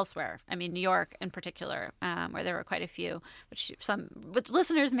published elsewhere. I mean, New York in particular, where there were quite a few, which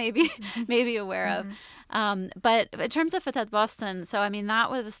listeners may be aware of. But in terms of Fatat Boston, so I mean,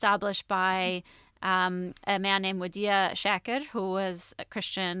 that was established by a man named Lydia Shakir, who was a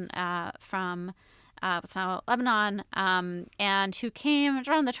Christian from what's now Lebanon, and who came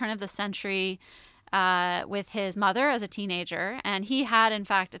around the turn of the century with his mother as a teenager. And he had, in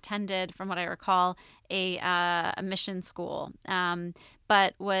fact, attended, from what I recall, a mission school,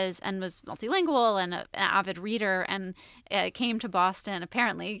 but was multilingual and an avid reader, and came to Boston,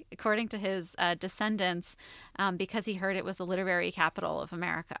 apparently, according to his descendants, because he heard it was the literary capital of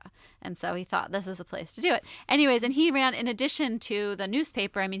America. And so he thought, this is the place to do it. Anyways, and he ran, in addition to the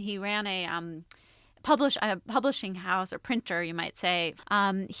newspaper, I mean, he ran a publishing house or printer, you might say.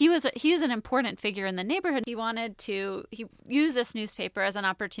 He is an important figure in the neighborhood. He used this newspaper as an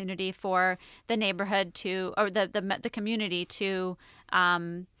opportunity for the neighborhood the community to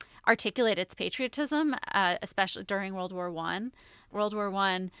articulate its patriotism, especially during World War I. World War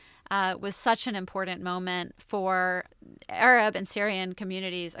I was such an important moment for Arab and Syrian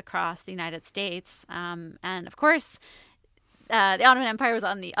communities across the United States, and of course, the Ottoman Empire was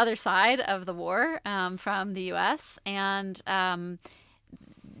on the other side of the war from the U.S. and I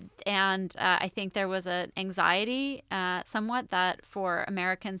think there was an anxiety somewhat that for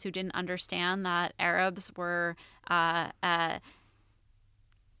Americans who didn't understand that Arabs were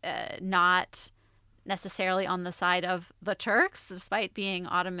not necessarily on the side of the Turks, despite being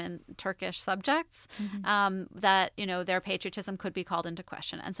Ottoman Turkish subjects, that their patriotism could be called into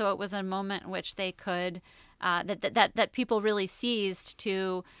question. And so it was a moment in which they could that people really seized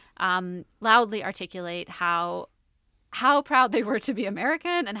to loudly articulate how proud they were to be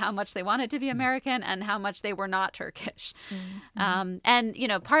American, and how much they wanted to be American, and how much they were not Turkish. And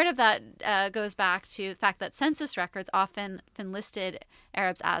part of that goes back to the fact that census records often listed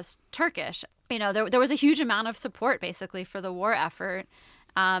Arabs as Turkish. There was a huge amount of support basically for the war effort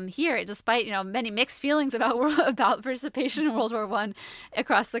here, despite many mixed feelings about participation in World War I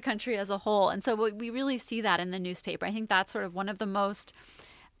across the country as a whole. And so we really see that in the newspaper. I think that's sort of one of the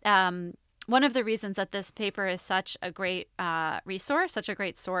reasons that this paper is such a great resource, such a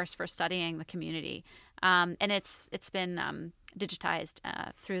great source for studying the community. And it's been digitized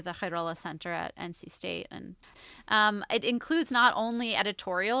through the Khairola Center at NC State, and it includes not only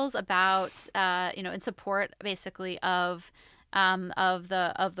editorials about in support basically of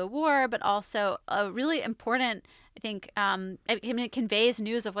the war, but also a really important, I think, it conveys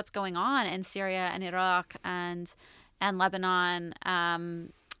news of what's going on in Syria and Iraq and Lebanon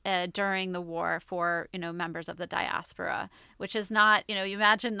during the war for members of the diaspora, which is not you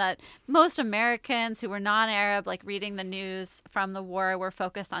imagine that most Americans who were non-Arab, like reading the news from the war, were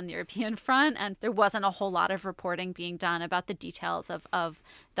focused on the European front, and there wasn't a whole lot of reporting being done about the details of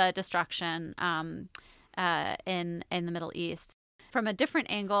the destruction in the Middle East. From a different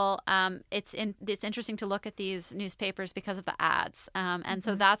angle, it's interesting to look at these newspapers because of the ads. And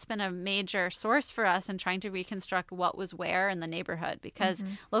so that's been a major source for us in trying to reconstruct what was where in the neighborhood, because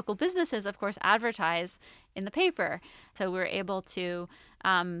local businesses, of course, advertise in the paper. So we were able to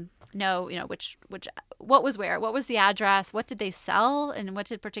know, what was where, what was the address, what did they sell, and what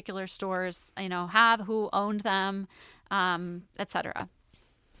did particular stores, have, who owned them, etc.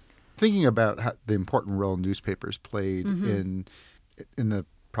 Thinking about the important role newspapers played in the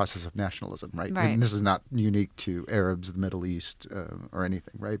process of nationalism, right? Right. And this is not unique to Arabs, the Middle East, or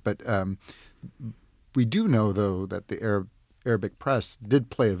anything, right? But we do know, though, that the Arabic press did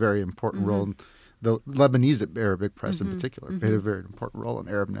play a very important role. In the Lebanese Arabic press, in particular, played a very important role in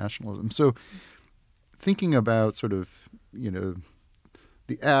Arab nationalism. So, thinking about sort of,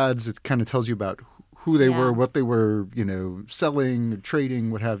 the ads, it kind of tells you about who they were, what they were, selling,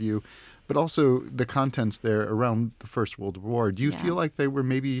 trading, what have you. But also the contents there around the First World War. Do you feel like they were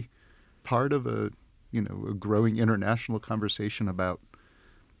maybe part of a growing international conversation about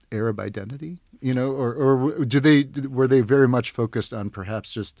Arab identity? Or were they very much focused on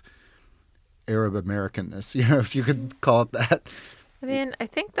perhaps just Arab Americanness? If you could call it that. I mean, I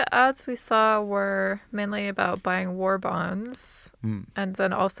think the ads we saw were mainly about buying war bonds, and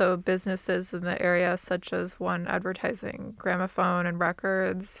then also businesses in the area, such as one advertising gramophone and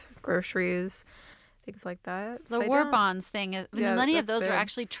records, groceries, things like that. The war bonds thing, many of those big. were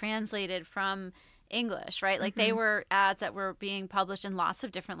actually translated from English, right? Like they were ads that were being published in lots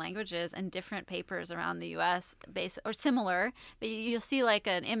of different languages and different papers around the U.S. or similar. But you'll see like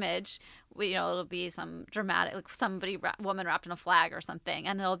an image, it'll be some dramatic, like woman wrapped in a flag or something,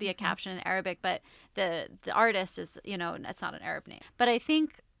 and it'll be a caption in Arabic. But the artist is, it's not an Arab name. But I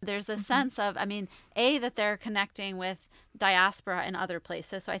think there's a sense of, that they're connecting with diaspora in other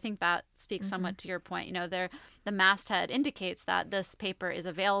places. So I think that speaks somewhat to your point. The masthead indicates that this paper is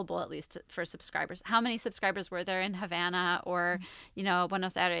available at least for subscribers. How many subscribers were there in Havana or,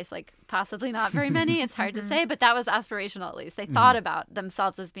 Buenos Aires? Like possibly not very many. It's hard to say, but that was aspirational at least. They thought about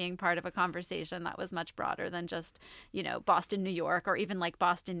themselves as being part of a conversation that was much broader than just, Boston, New York, or even like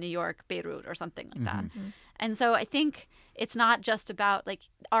Boston, New York, Beirut or something like that. And so I think it's not just about like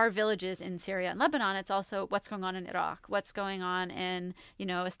our villages in Syria and Lebanon. It's also what's going on in Iraq, what's going on in,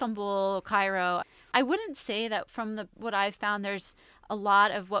 Istanbul, Cairo. I wouldn't say that from what I've found, there's a lot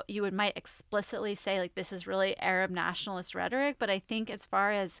of what you might explicitly say, like this is really Arab nationalist rhetoric. But I think as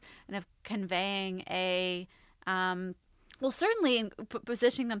far as kind of conveying a certainly in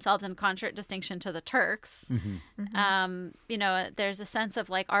positioning themselves in contradistinction to the Turks, there's a sense of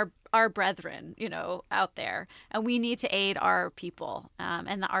like our brethren, out there, and we need to aid our people.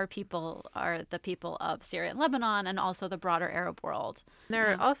 And our people are the people of Syria and Lebanon and also the broader Arab world.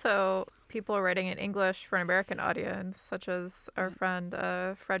 There are also people writing in English for an American audience, such as our friend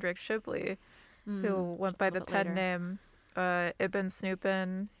Frederick Shibley, who went by the pen name Ibn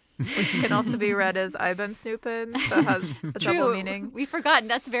Snoopin, which can also be read as I've been snooping, so it has a double meaning. We've forgotten.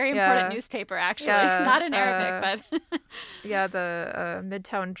 That's a very important newspaper, actually. Not in Arabic, but... the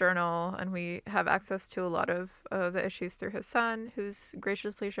Midtown Journal, and we have access to a lot of the issues through his son, who's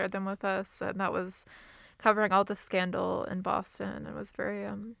graciously shared them with us, and that was covering all the scandal in Boston, and was very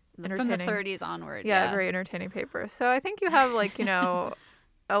entertaining. From the 30s onward, very entertaining paper. So I think you have, like,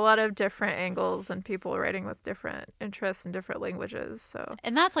 a lot of different angles and people writing with different interests and different languages.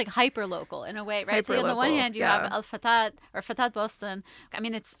 And that's like hyper local in a way, right? So on the one hand, you have Al Fatah or Fatah Boston. I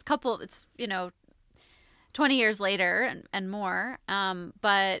mean, it's 20 years later and more,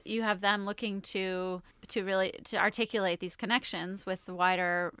 but you have them looking to articulate these connections with the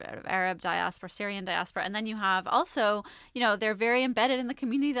wider Arab diaspora, Syrian diaspora. And then you have also, they're very embedded in the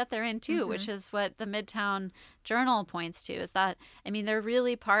community that they're in too, which is what the Midtown Journal points to, is that, they're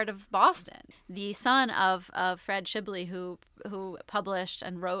really part of Boston. The son of Fred Shibley, who published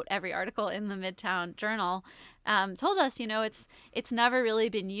and wrote every article in the Midtown Journal, told us, it's never really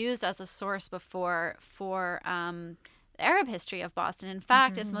been used as a source before for Arab history of Boston. In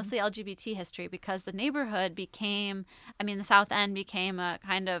fact, it's mostly LGBT history, because the neighborhood became, the South End became a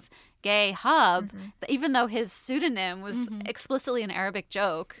kind of gay hub, even though his pseudonym was explicitly an Arabic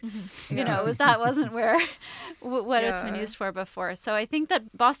joke. That wasn't what it's been used for before. So I think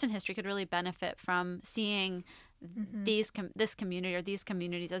that Boston history could really benefit from seeing this community or these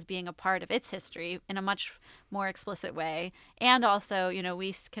communities as being a part of its history in a much more explicit way. And also,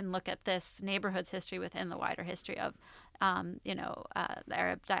 we can look at this neighborhood's history within the wider history of, the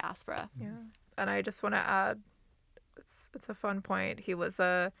Arab diaspora. Yeah. And I just want to add, it's a fun point. He was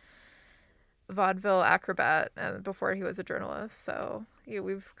a vaudeville acrobat before he was a journalist. So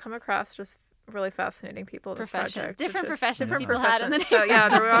we've come across just really fascinating people in this project. Different professions different people had in the So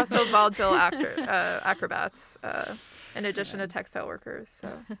there were also vaudeville acrobats in addition to textile workers.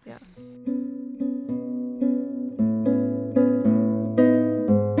 So yeah.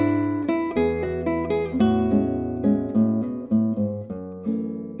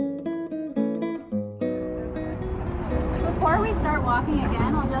 Before we start walking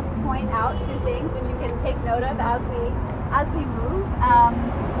again, I'll just point out two things which you can take note of as we move.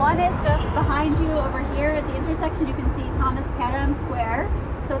 One is just behind you over here at the intersection. You can see Thomas Kerem Square.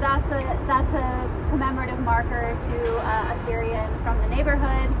 So that's a commemorative marker to a Syrian from the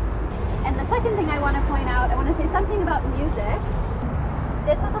neighborhood. And the second thing I want to point out, I want to say something about music.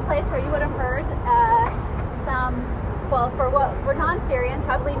 This was a place where you would have heard for non-Syrians,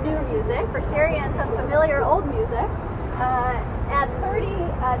 probably new music. For Syrians, some familiar old music. At 30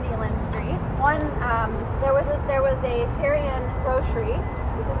 Neelan Street, there was a Syrian grocery.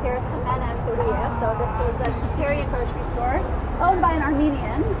 This is here, Semena Syria. So this was a Syrian grocery store owned by an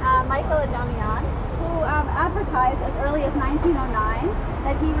Armenian, Michael Ajamian, who advertised as early as 1909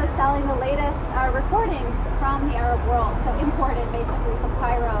 that he was selling the latest recordings from the Arab world, so imported basically from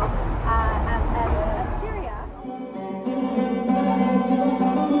Cairo and Syria.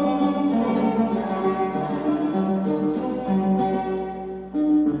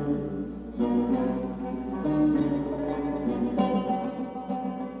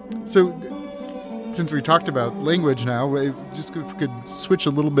 So, since we talked about language now, just if we could switch a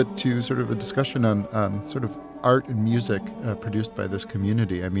little bit to sort of a discussion on sort of art and music produced by this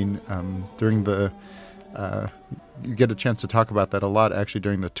community. I mean, during the you get a chance to talk about that a lot actually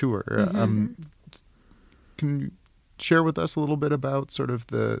during the tour. Can you share with us a little bit about sort of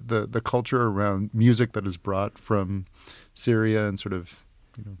the culture around music that is brought from Syria and sort of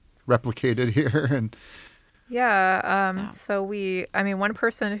replicated here? And so one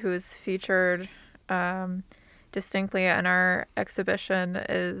person who's featured distinctly in our exhibition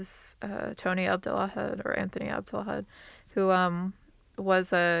is Tony Abdulahad, or Anthony Abdulahad, who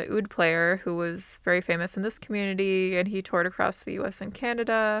was a oud player who was very famous in this community, and he toured across the U.S. and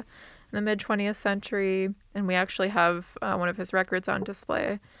Canada in the mid-20th century, and we actually have one of his records on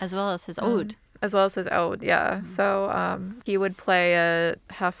display. As well as his oud. As well as his oud, yeah. Mm-hmm. So he would play at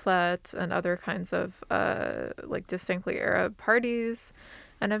haflat and other kinds of distinctly Arab parties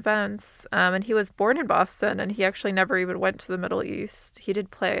and events. And he was born in Boston, and he actually never even went to the Middle East. He did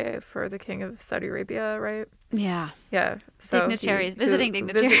play for the King of Saudi Arabia, right? Yeah. Yeah. So visiting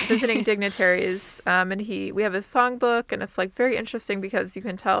dignitaries. Visiting dignitaries. And we have a songbook, and it's very interesting because you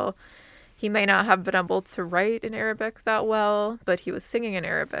can tell he may not have been able to write in Arabic that well, but he was singing in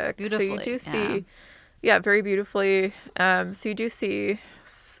Arabic. Beautifully. So you do see, very beautifully. So you do see,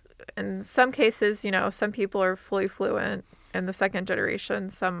 in some cases, some people are fully fluent in the second generation,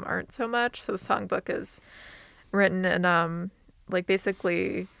 some aren't so much. So the songbook is written in,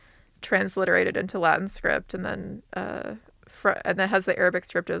 basically transliterated into Latin script, and then and that has the Arabic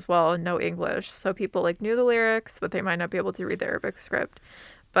script as well, and no English. So people knew the lyrics, but they might not be able to read the Arabic script.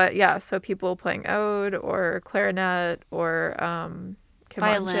 But yeah, so people playing oud or clarinet or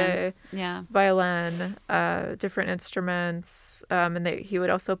kemanche, violin, different instruments, and he would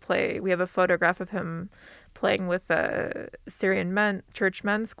also play. We have a photograph of him playing with the Syrian church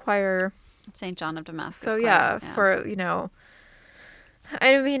men's choir, St. John of Damascus. So choir,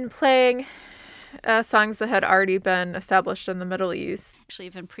 playing songs that had already been established in the Middle East. Actually,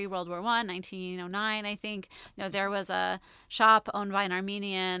 even pre-World War I, 1909, I think, there was a shop owned by an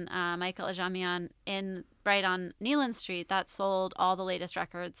Armenian, Michael Ajamian, right on Neelan Street that sold all the latest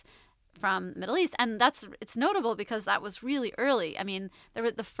records from the Middle East. And it's notable because that was really early. I mean, there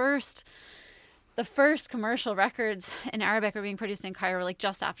were the first commercial records in Arabic were being produced in Cairo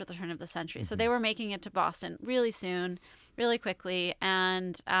just after the turn of the century. So they were making it to Boston really soon, really quickly,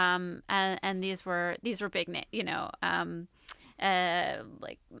 and these were big names,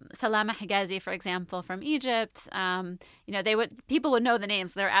 like Salama Higazi, for example, from Egypt. People would know the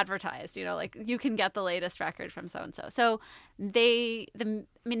names. They're advertised. You can get the latest record from so and so. So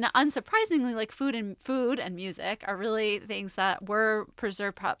unsurprisingly, food and music are really things that were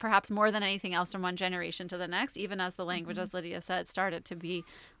preserved perhaps more than anything else from one generation to the next, even as the language, as Lydia said, started to be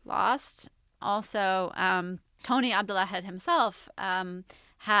lost. Also, Tony Abdulahad himself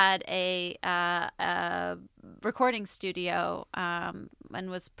had a recording studio and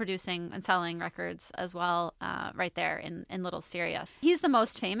was producing and selling records as well right there in Little Syria. He's the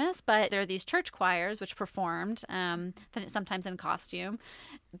most famous, but there are these church choirs which performed, sometimes in costume,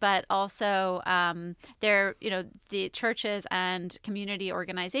 but also the churches and community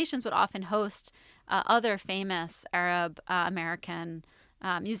organizations would often host other famous Arab American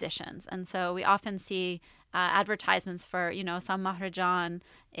musicians. And so we often see advertisements for, some Mahrajan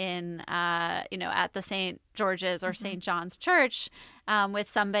in, at the St. George's or St. John's Church with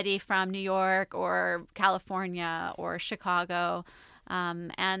somebody from New York or California or Chicago.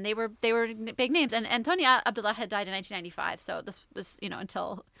 And they were big names. And Tony Abdullah had died in 1995. So this was,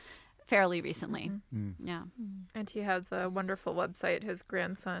 until fairly recently. Yeah. And he has a wonderful website his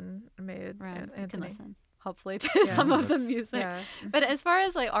grandson made. Right. You can listen. hopefully, to some of the music. Yeah. But as far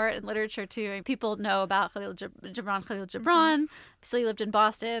as like art and literature too, people know about Khalil Gibran. So he lived in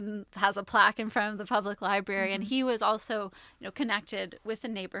Boston, has a plaque in front of the public library, and he was also, connected with the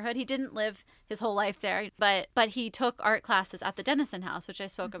neighborhood. He didn't live his whole life there, but he took art classes at the Dennison House, which I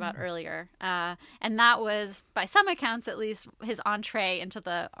spoke about earlier. And that was, by some accounts at least, his entree into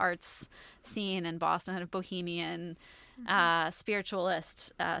the arts scene in Boston, kind of bohemian,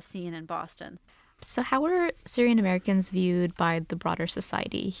 spiritualist scene in Boston. So how were Syrian Americans viewed by the broader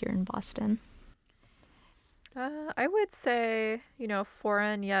society here in Boston? I would say,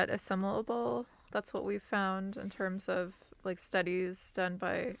 foreign yet assimilable. That's what we've found in terms of like studies done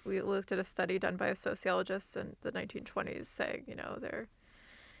by, we looked at a study done by a sociologist in the 1920s saying, they're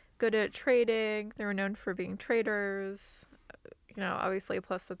good at trading. They were known for being traders, obviously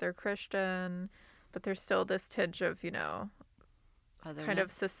plus that they're Christian, but there's still this tinge of, kind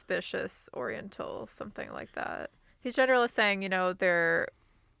of suspicious Oriental, something like that. He's generally saying, they're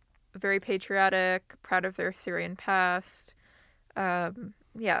very patriotic, proud of their Syrian past.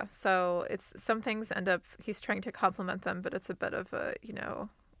 So it's some things end up, he's trying to compliment them, but it's a bit of a,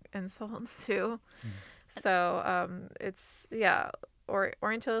 insult too. So it's,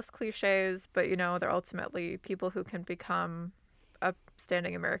 Orientalist cliches, but, they're ultimately people who can become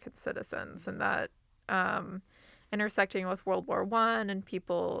upstanding American citizens, and that intersecting with World War I and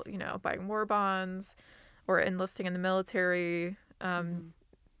people, buying war bonds or enlisting in the military,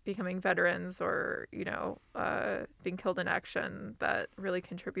 becoming veterans or, being killed in action, that really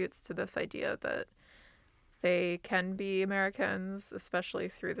contributes to this idea that they can be Americans, especially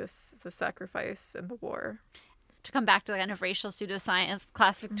through the sacrifice in the war. To come back to the kind of racial pseudoscience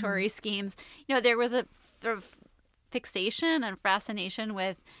classificatory schemes, there was a sort of fixation and fascination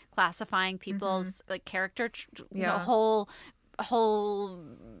with classifying people's like character, whole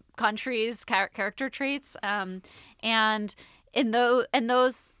countries' character traits, and in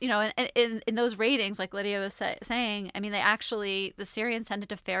those ratings, like Lydia was saying, I mean, the Syrians tended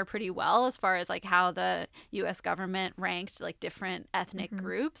to fare pretty well as far as like how the U.S. government ranked like different ethnic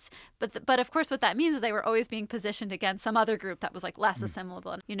groups. But of course, what that means is they were always being positioned against some other group that was like less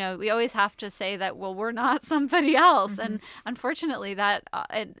assimilable. We always have to say that, well, we're not somebody else, and unfortunately, that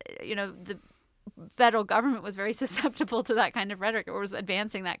the federal government was very susceptible to that kind of rhetoric, or was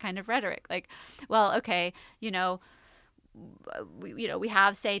advancing that kind of rhetoric. Like, well, okay, we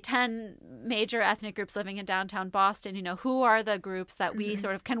have, say, 10 major ethnic groups living in downtown Boston. Who are the groups that we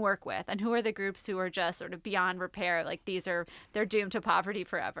sort of can work with, and who are the groups who are just sort of beyond repair? Like they're doomed to poverty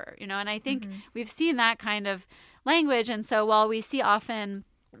forever, and I think we've seen that kind of language. And so while we see often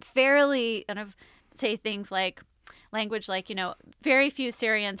fairly kind of say things like language like, very few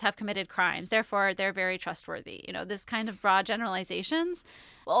Syrians have committed crimes, therefore they're very trustworthy, this kind of broad generalizations.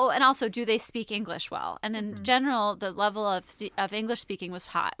 Well, and also, do they speak English well? And in general, the level of English speaking was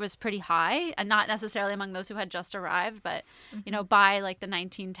pretty high, and not necessarily among those who had just arrived, but by like the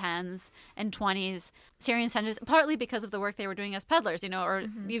 1910s and 20s, Syrians tended, partly because of the work they were doing as peddlers, or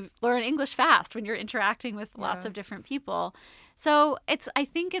you learn English fast when you're interacting with lots of different people. So I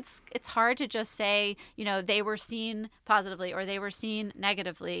think it's hard to just say, they were seen positively or they were seen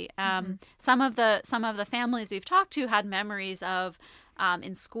negatively. Some of the families we've talked to had memories of,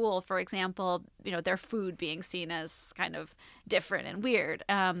 in school, for example, their food being seen as kind of different and weird,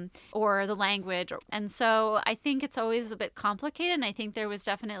 or the language. And so I think it's always a bit complicated. And I think there was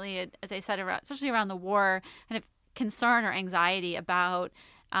definitely, as I said, especially around the war, kind of concern or anxiety about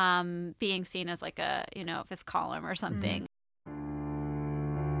being seen as like a, fifth column or something.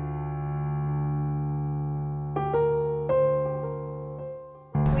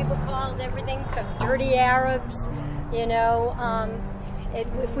 We were called everything from dirty Arabs,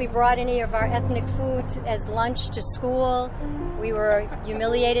 if we brought any of our ethnic foods as lunch to school, we were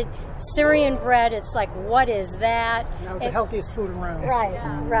humiliated. Syrian bread, it's like, what is that? The healthiest food around.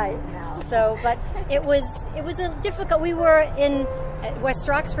 Right. So, but it was a difficult. We were in West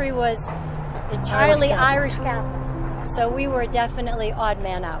Roxbury was entirely Irish Catholic, so we were definitely odd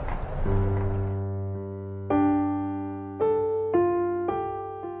man out.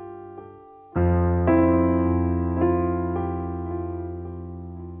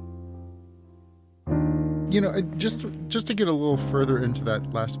 Just to get a little further into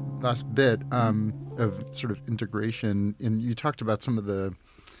that last bit of sort of integration, and you talked about some of the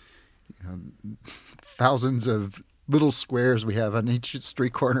thousands of little squares we have on each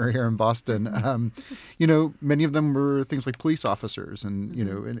street corner here in Boston. Many of them were things like police officers and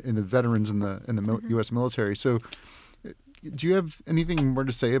and the veterans in the U.S. military. So, do you have anything more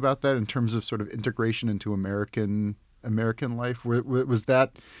to say about that in terms of sort of integration into American American life? Was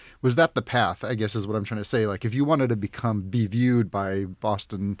that the path, I guess is what I'm trying to say? Like, if you wanted to be viewed by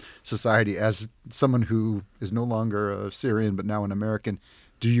Boston society as someone who is no longer a Syrian but now an American,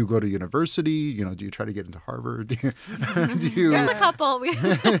 do you go to university? Do you try to get into Harvard? There's a couple.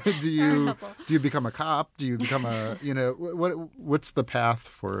 Do you become a cop? Do you become what's the path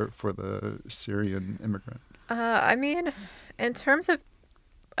for the Syrian immigrant? I mean, in terms of,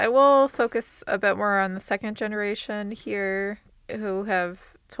 I will focus a bit more on the second generation here who have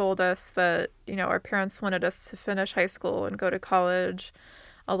told us that, our parents wanted us to finish high school and go to college.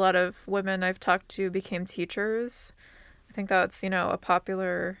 A lot of women I've talked to became teachers. I think that's, a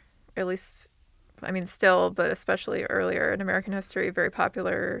popular, at least, I mean, still, but especially earlier in American history, very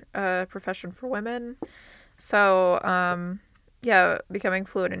popular profession for women. So, becoming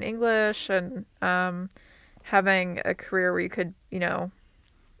fluent in English and having a career where you could,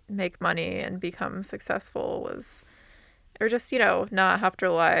 make money and become successful or just, not have to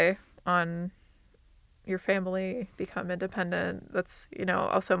rely on your family, become independent. That's,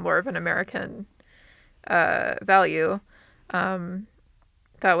 also more of an American value.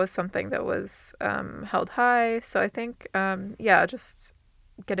 That was something that was held high. So I think, just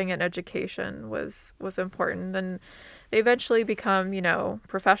getting an education was important. And they eventually become,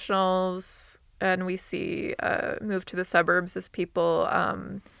 professionals, and we see move to the suburbs as people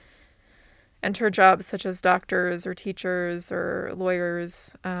enter jobs such as doctors or teachers or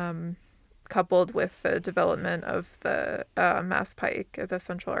lawyers, coupled with the development of the Mass Pike, the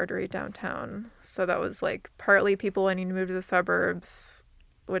central artery downtown. So that was like partly people wanting to move to the suburbs,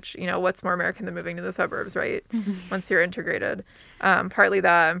 which, what's more American than moving to the suburbs, right? Once you're integrated. Partly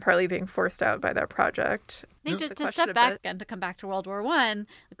that and partly being forced out by that project. I think just to step back and to come back to World War I,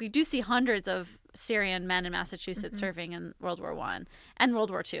 we do see hundreds of Syrian men in Massachusetts serving in World War I and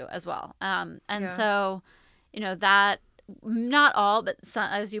World War II as well. So, that not all, but some,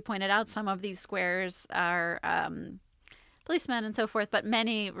 as you pointed out, some of these squares are policemen and so forth, but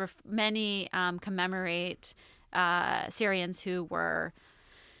many commemorate Syrians who were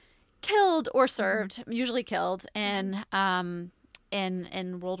killed or served, usually killed in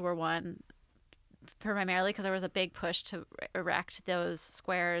World War I, primarily because there was a big push to erect those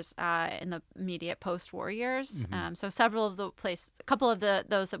squares in the immediate post-war years. So several of a couple of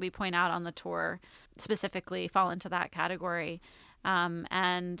those that we point out on the tour specifically fall into that category,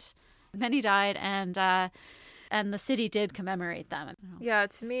 and many died, and the city did commemorate them. Yeah,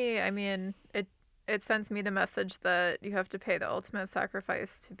 to me, I mean, it sends me the message that you have to pay the ultimate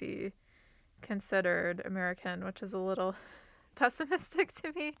sacrifice to be considered American, which is a little pessimistic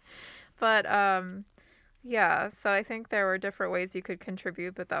to me. But so I think there were different ways you could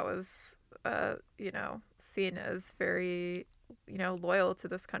contribute, but that was, seen as very, loyal to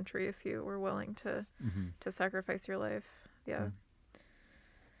this country if you were willing to sacrifice your life. Yeah.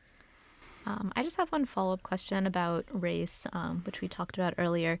 I just have one follow-up question about race, which we talked about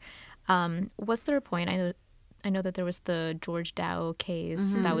earlier. Was there a point, I know that there was the George Dow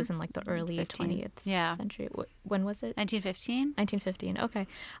case that was in like the early 20th century. When was it? 1915. 1915, okay.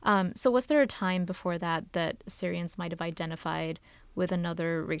 So was there a time before that Syrians might have identified with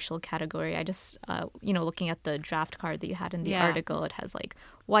another racial category? I just, looking at the draft card that you had in the article, it has like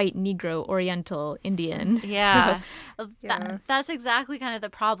white, Negro, Oriental, Indian. Yeah. That's exactly kind of the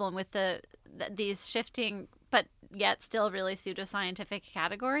problem with these shifting but yet still really pseudoscientific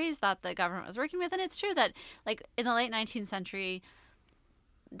categories that the government was working with. And it's true that, like, in the late 19th century,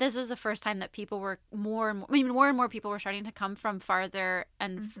 this was the first time that people were more and more people were starting to come from farther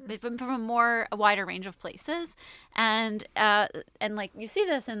and from a wider range of places. And like you see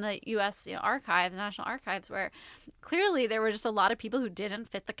this in the U.S. Archive, the National Archives, where clearly there were just a lot of people who didn't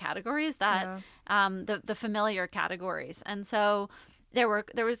fit the categories that the familiar categories. And so there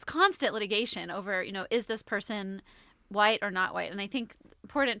was constant litigation over, is this person white or not white? And I think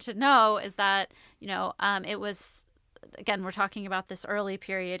important to know is that, it was, again, we're talking about this early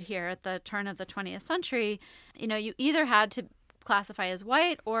period here at the turn of the 20th century. You either had to classify as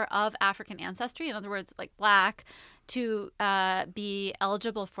white or of African ancestry, in other words, like black, to be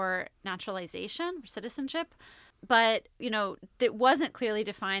eligible for naturalization or citizenship. But, it wasn't clearly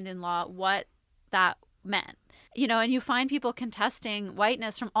defined in law what that meant. And you find people contesting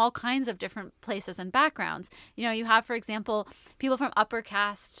whiteness from all kinds of different places and backgrounds. You have, for example, people from upper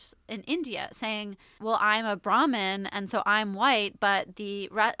castes in India saying, well, I'm a Brahmin and so I'm white, but the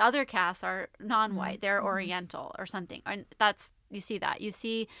other castes are non-white. They're Oriental or something. And you see that. You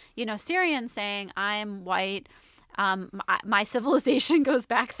see, Syrians saying, I'm white my civilization goes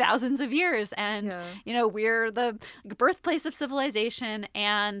back thousands of years, and we're the birthplace of civilization,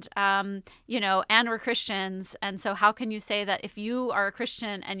 and and we're Christians, and so how can you say that if you are a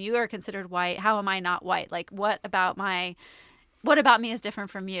Christian and you are considered white, how am I not white? Like, what about me is different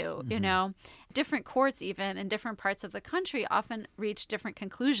from you? Different courts, even in different parts of the country, often reach different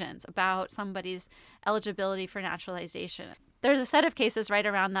conclusions about somebody's eligibility for naturalization. There's a set of cases right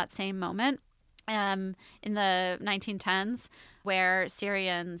around that same moment in the 1910s where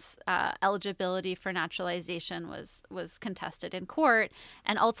Syrians' eligibility for naturalization was contested in court,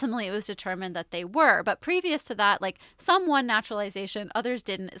 and ultimately it was determined that they were. But previous to that, like, some won naturalization, others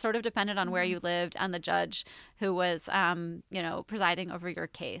didn't. It sort of depended on where you lived and the judge who was presiding over your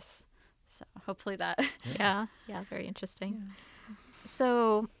case. So hopefully that. Yeah, very interesting. Yeah.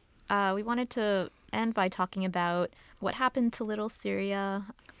 So we wanted to end by talking about what happened to Little Syria,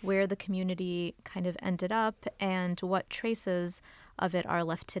 where the community kind of ended up, and what traces of it are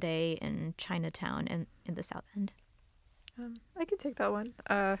left today in Chinatown and in the South End. I can take that one.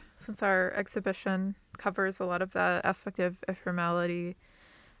 Since our exhibition covers a lot of that aspect of informality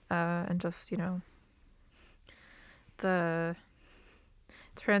and just, the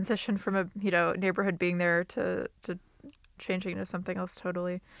transition from a neighborhood being there to changing into something else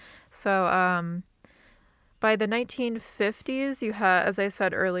totally. So by the 1950s, you had, as I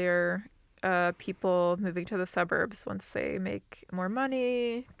said earlier, people moving to the suburbs once they make more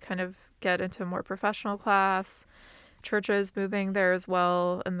money, kind of get into a more professional class. Churches moving there as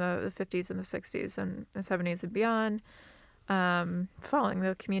well in the 50s and the 60s and the 70s and beyond, following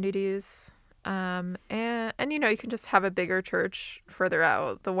the communities. And you can just have a bigger church further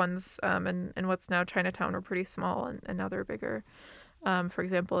out. The ones in what's now Chinatown were pretty small, and now they're bigger. For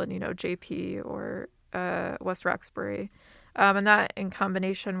example, in JP or West Roxbury, and that in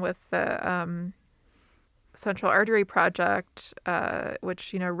combination with the Central Artery Project,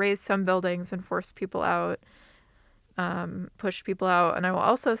 which raised some buildings and forced people out, pushed people out. And I will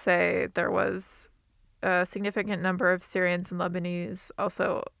also say there was a significant number of Syrians and Lebanese,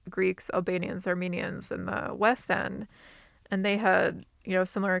 also Greeks, Albanians, Armenians in the West End. And they had,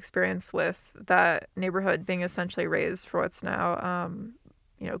 similar experience with that neighborhood being essentially razed for what's now,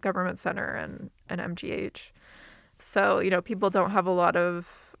 Government Center and MGH. So, people don't have a lot of,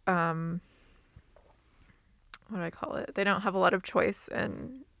 what do I call it? They don't have a lot of choice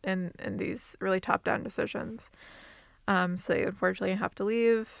in these really top-down decisions. So they unfortunately have to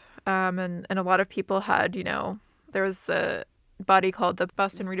leave. And a lot of people had, there was the body called the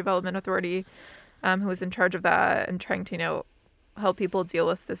Boston Redevelopment Authority, who was in charge of that and trying to, help people deal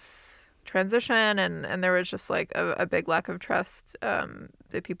with this transition. And there was just like a big lack of trust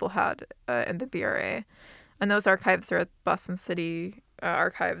that people had in the BRA. And those archives are at Boston City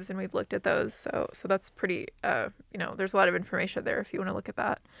Archives, and we've looked at those. So that's pretty, there's a lot of information there if you want to look at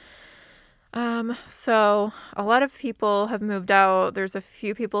that. So a lot of people have moved out. There's a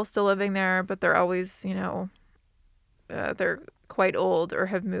few people still living there, but they're always, they're quite old or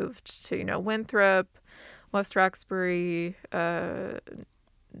have moved to, Winthrop, West Roxbury,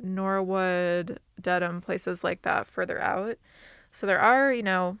 Norwood, Dedham, places like that further out. So there are,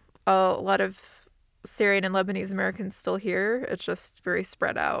 a lot of Syrian and Lebanese Americans still here. It's just very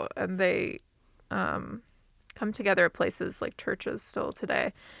spread out, and they come together at places like churches still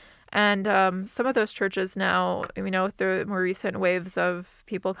today. And some of those churches now, with the more recent waves of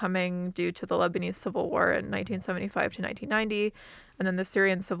people coming due to the Lebanese Civil War in 1975 to 1990, and then the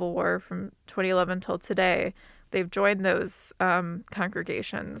Syrian Civil War from 2011 till today, they've joined those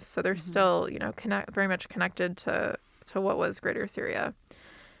congregations. So they're still, very much connected to what was Greater Syria.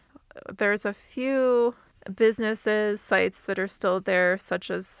 There's a few businesses, sites that are still there,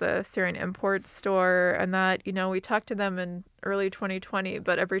 such as the Syrian import store, and that, we talked to them in early 2020,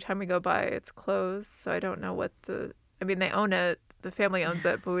 but every time we go by, it's closed. So I don't know they own it, the family owns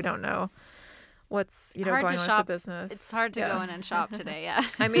it, but we don't know what's, going on with the business. It's hard to go in and shop today, yeah.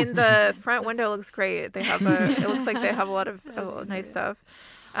 The front window looks great. They have it looks like they have a lot of nice stuff.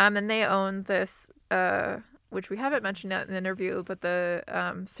 And they own this, which we haven't mentioned yet in the interview, but the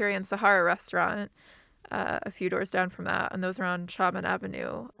Syrian Sahara restaurant, a few doors down from that, and those are on Shaman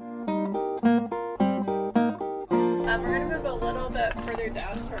Avenue. We're going to move a little bit further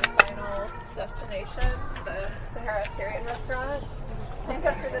down to our final destination, the Sahara Syrian restaurant. Named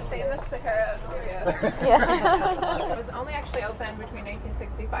after the famous Sahara of Syria. Yeah. It was only actually opened between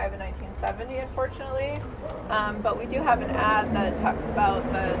 1965 and 1970, unfortunately. But we do have an ad that talks about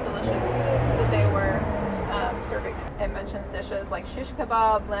the delicious foods that they were serving. It mentions dishes like shish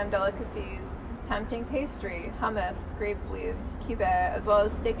kebab, lamb delicacies, tempting pastry, hummus, grape leaves, kibbeh, as well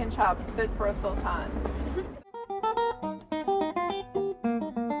as steak and chops fit for a sultan.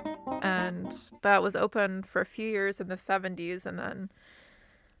 that was open for a few years in the 70s and then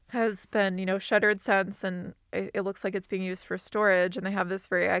has been, shuttered since, and it looks like it's being used for storage. And they have this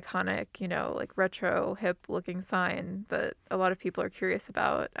very iconic, like retro, hip-looking sign that a lot of people are curious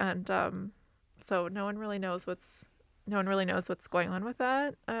about. And so no one really knows what's going on with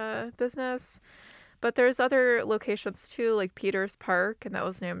that business. But there's other locations too, like Peters Park, and that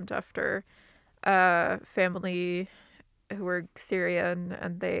was named after a family who were Syrian,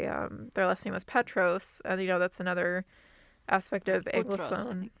 and they their last name was Petros, and that's another aspect of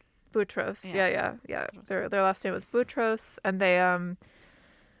Anglophone. Boutros, yeah. Boutros. Their last name was Boutros, and they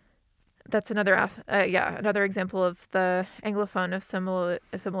that's another example of the Anglophone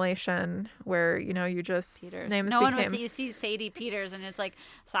assimilation where you just Peters. names No one became. You see Sadie Peters, and it's like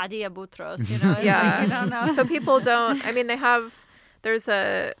Sadia Boutros. It's like you don't know. So people don't. I mean, there's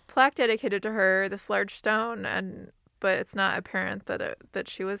a plaque dedicated to her, this large stone, but it's not apparent that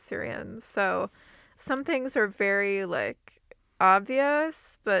she was Syrian. So some things are very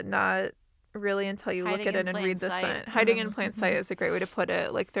obvious, but not really until you look at it and read the sign. Hiding in plain sight is a great way to put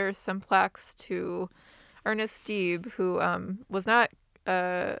it. Like there's some plaques to Ernest Deeb, who was not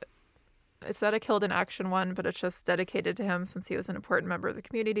it's not a killed in action one, but it's just dedicated to him since he was an important member of the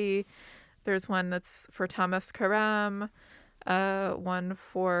community. There's one that's for Thomas Karam, one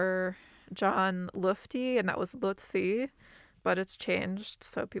for John Lufti, and that was Lutfi, but it's changed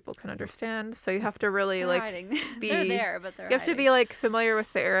so people can understand. So you have to really be they're there, but they're you have to be familiar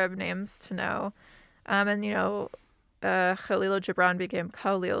with the Arab names to know. And Khalil Gibran became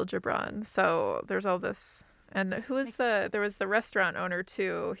Khalil Gibran. So there's all this. And there was the restaurant owner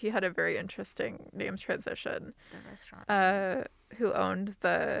too. He had a very interesting name transition. The restaurant. Who owned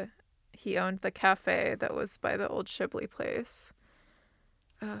the cafe that was by the old Shibli place.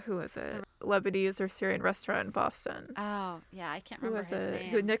 Who was it? Lebanese or Syrian restaurant in Boston. Oh, yeah, I can't remember his name.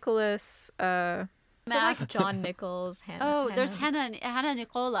 Who Nicholas? John Nichols. There's Hannah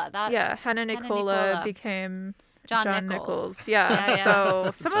Nicola. Hannah Nicola became John Nichols. Yeah.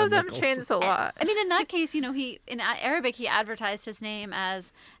 So some John of them Nichols. changed a lot. I mean, in that case, he in Arabic he advertised his name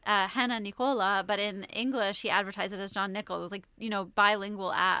as Hannah Nicola, but in English he advertised it as John Nichols,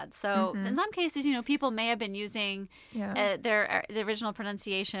 bilingual ads. So in some cases, people may have been using the original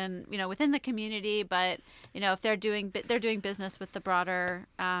pronunciation, within the community, but if they're doing business with the broader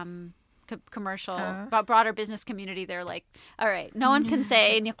commercial broader business community, they're like, all right, no one can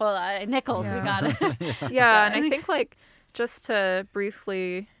say Nichols, we got it. And I think just to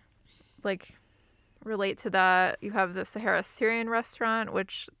briefly relate to that, you have the Sahara Syrian restaurant,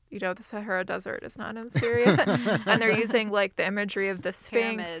 which the Sahara Desert is not in Syria, and they're using the imagery of the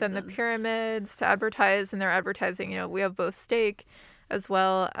Sphinx and the pyramids to advertise, and they're advertising we have both steak as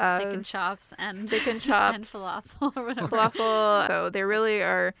well as steak and chops and falafel or whatever. Falafel. So they really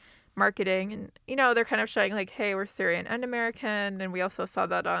are marketing, and they're kind of showing hey, we're Syrian and American. And we also saw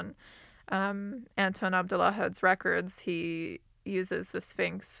that on Anton Abdullahad's records. He uses the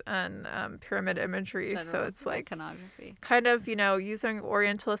Sphinx and pyramid imagery. So it's iconography, kind of using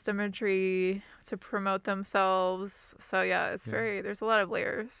Orientalist imagery to promote themselves. So it's there's a lot of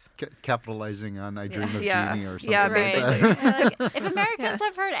layers. Capitalizing on I Dream of Genie or something that. If Americans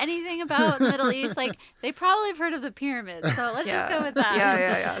have heard anything about the Middle East, they probably have heard of the pyramids. So let's just go with that.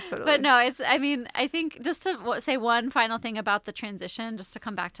 Yeah, totally. But no, I think just to say one final thing about the transition, just to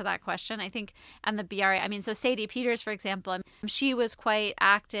come back to that question, I think, and the BRA, so Sadie Peters, for example, she was quite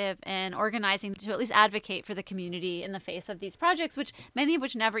active in organizing to at least advocate for the community in the face of these projects, many of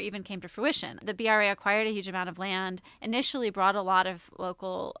which never even came to fruition. The BRA acquired a huge amount of land, initially brought a lot of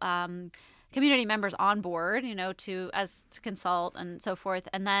local community members on board, to consult and so forth.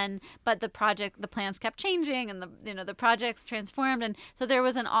 And then, but the plans kept changing, and the projects transformed. And so there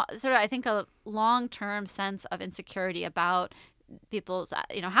was I think a long-term sense of insecurity about people's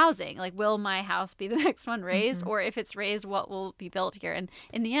housing. Will my house be the next one raised, or if it's raised, what will be built here? And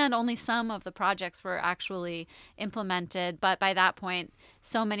in the end, only some of the projects were actually implemented, but by that point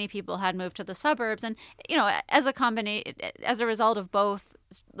so many people had moved to the suburbs. And as a result of both,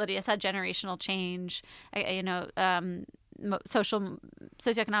 Lydia said, generational change,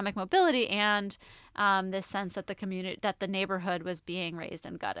 socioeconomic mobility, and this sense that the neighborhood was being raised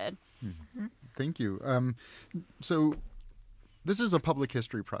and gutted. Thank you. So this is a public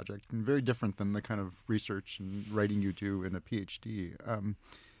history project, and very different than the kind of research and writing you do in a PhD.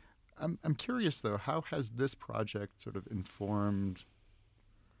 I'm curious, though, how has this project sort of informed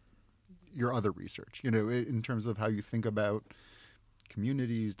your other research, in terms of how you think about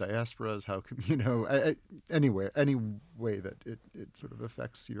communities, diasporas, how, any way that it sort of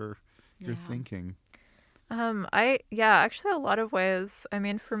affects your thinking? Actually a lot of ways. I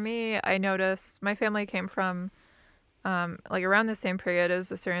mean, for me, I noticed my family came from like around the same period as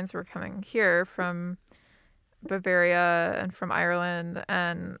the Syrians were coming here from Bavaria and from Ireland,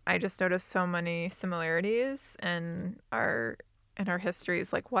 and I just noticed so many similarities in our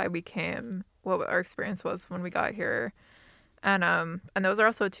histories, like why we came, what our experience was when we got here. And those are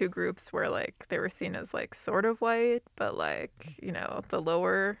also two groups where like they were seen as like sort of white, but like, you know, the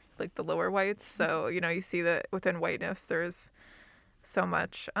lower whites. So, you know, you see that within whiteness there's so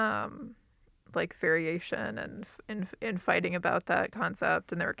much like variation and in fighting about that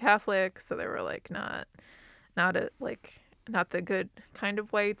concept. And they were Catholic, so they were like not the good kind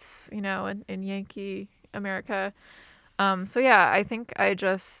of whites, you know, in Yankee America. So yeah, I think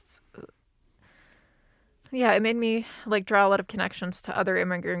it made me like draw a lot of connections to other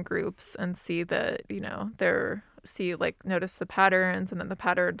immigrant groups and see that, you know, notice the patterns, and then the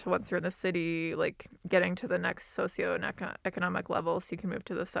pattern to once you're in the city, like getting to the next socioeconomic level so you can move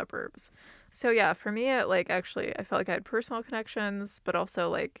to the suburbs. So yeah, for me, it like actually, I felt like I had personal connections, but also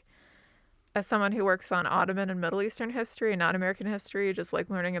like as someone who works on Ottoman and Middle Eastern history and not American history, just like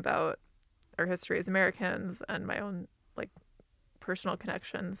learning about our history as Americans and my own like personal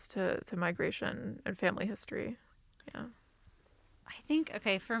connections to migration and family history. Yeah. I think,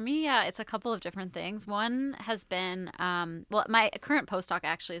 okay, for me, it's a couple of different things. One has been, my current postdoc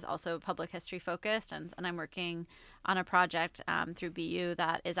actually is also public history focused, and I'm working on a project through BU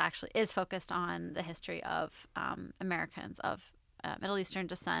that is focused on the history of Americans of Middle Eastern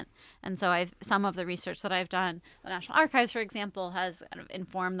descent. And so some of the research that I've done, the National Archives, for example, has kind of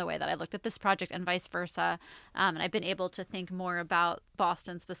informed the way that I looked at this project and vice versa. And I've been able to think more about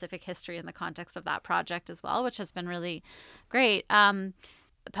Boston-specific history in the context of that project as well, which has been really great.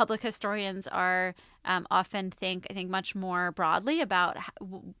 Public historians are often think much more broadly about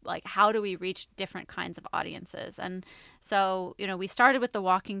how do we reach different kinds of audiences. And so, you know, we started with the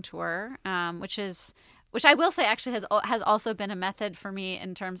walking tour, which I will say actually has also been a method for me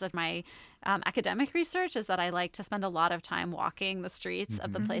in terms of my academic research, is that I like to spend a lot of time walking the streets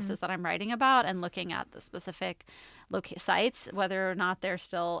of the places that I'm writing about and looking at the specific sites, whether or not they're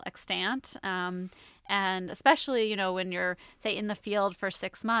still extant. And especially, you know, when you're, say, in the field for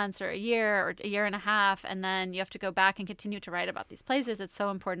 6 months or a year and a half, and then you have to go back and continue to write about these places, it's so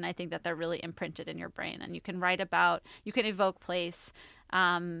important, I think, that they're really imprinted in your brain. And you can you can evoke place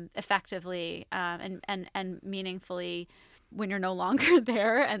effectively and meaningfully when you're no longer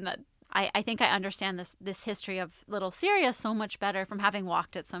there. And that I think I understand this history of Little Syria so much better from having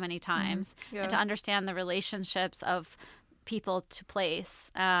walked it so many times, and to understand the relationships of people to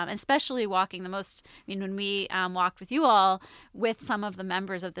place, and especially walking when we walked with you all with some of the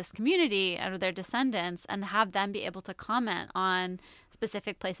members of this community and their descendants, and have them be able to comment on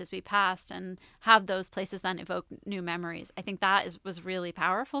specific places we passed and have those places then evoke new memories. I think that was really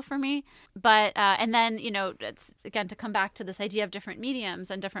powerful for me. But and then, you know, it's, again, to come back to this idea of different mediums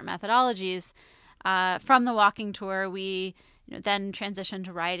and different methodologies, from the walking tour, we then transitioned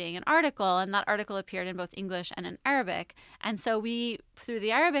to writing an article, and that article appeared in both English and in Arabic. And so we, through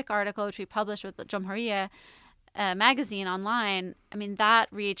the Arabic article, which we published with the Jomhuriya magazine online, I mean, that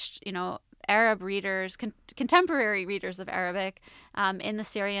reached, you know, Arab readers, contemporary readers of Arabic in the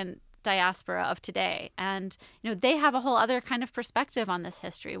Syrian diaspora of today. And, you know, they have a whole other kind of perspective on this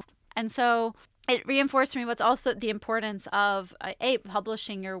history. And so it reinforced for me what's also the importance of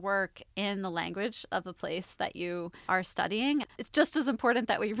publishing your work in the language of the place that you are studying. It's just as important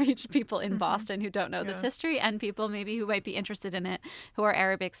that we reach people in Boston who don't know this history, and people maybe who might be interested in it who are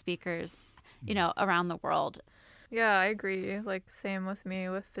Arabic speakers, you know, around the world. Yeah, I agree. Like, same with me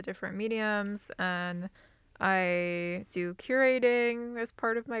with the different mediums, and I do curating as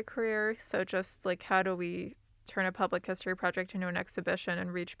part of my career. So just like, how do we turn a public history project into an exhibition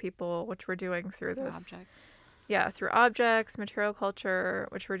and reach people, which we're doing through this. Objects. Yeah, through objects, material culture,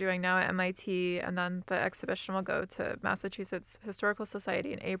 which we're doing now at MIT. And then the exhibition will go to Massachusetts Historical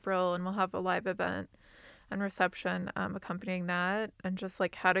Society in April, and we'll have a live event and reception accompanying that. And just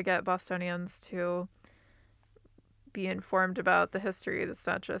like how to get Bostonians to be informed about the history that's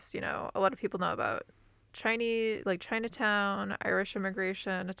not just, you know, a lot of people know about Chinese, like Chinatown, Irish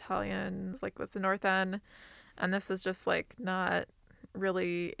immigration, Italians, like with the North End. And this is just like not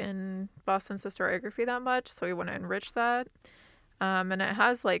really in Boston's historiography that much, so we want to enrich that. And it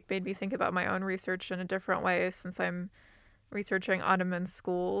has like made me think about my own research in a different way, since I'm researching Ottoman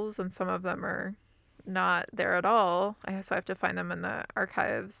schools, and some of them are not there at all. So I have to find them in the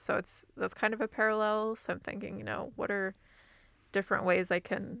archives. So that's kind of a parallel. So I'm thinking, you know, what are different ways I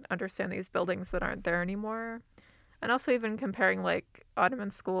can understand these buildings that aren't there anymore? And also even comparing like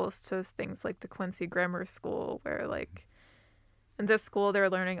Ottoman schools to things like the Quincy Grammar School, where like in this school they're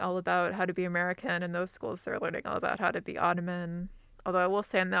learning all about how to be American, in those schools they're learning all about how to be Ottoman. Although I will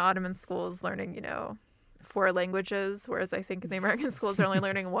say in the Ottoman schools learning, 4 languages, whereas I think in the American schools they're only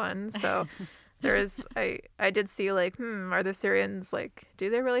learning 1. So I did see like, are the Syrians like,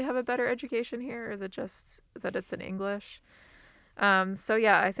 do they really have a better education here? Or is it just that it's in English? So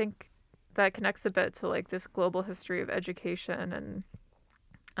yeah, I think that connects a bit to like this global history of education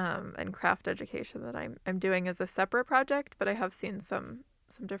and craft education that I'm doing as a separate project, but I have seen some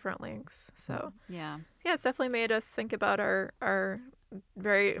different links. So yeah, it's definitely made us think about our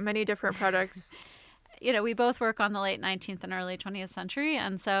very many different projects. We both work on the late 19th and early 20th century,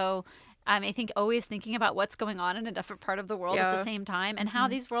 and so I think always thinking about what's going on in a different part of the world at the same time and how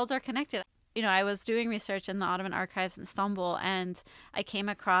these worlds are connected. I was doing research in the Ottoman archives in Istanbul, and I came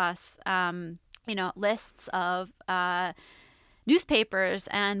across, lists of newspapers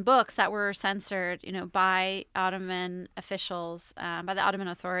and books that were censored, by Ottoman officials, by the Ottoman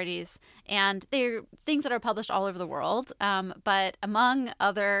authorities. And they're things that are published all over the world. But among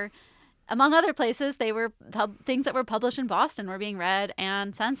other places, they were things that were published in Boston were being read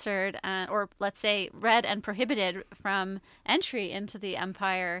and censored, or let's say read and prohibited from entry into the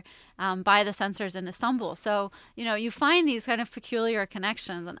empire by the censors in Istanbul. So, you find these kind of peculiar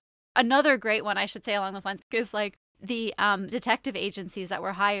connections. And another great one, I should say, along those lines is like the detective agencies that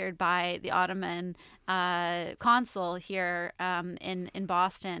were hired by the Ottoman consul here in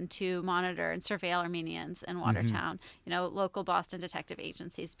Boston to monitor and surveil Armenians in Watertown. Local Boston detective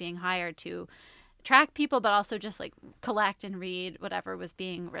agencies being hired to track people, but also just like collect and read whatever was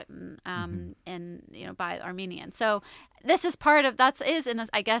being written by Armenians. So this is part of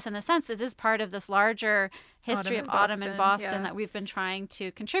I guess in a sense it is part of this larger history of Ottoman Boston that we've been trying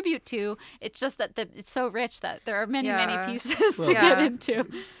to contribute to. It's just that it's so rich that there are many pieces to get into.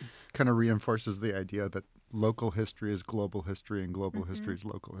 Kind of reinforces the idea that local history is global history and global history is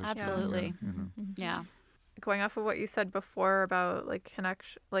local history. Absolutely. Yeah. Going off of what you said before about like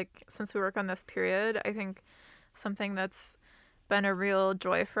connection, like since we work on this period, I think something that's been a real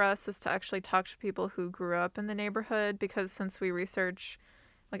joy for us is to actually talk to people who grew up in the neighborhood, because since we research,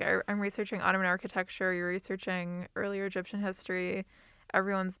 like I'm researching Ottoman architecture, you're researching earlier Egyptian history,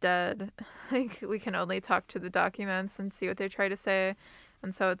 everyone's dead. Like we can only talk to the documents and see what they try to say.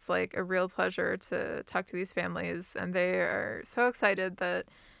 And so it's like a real pleasure to talk to these families, and they are so excited that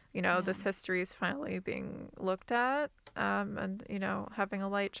this history is finally being looked at, and, having a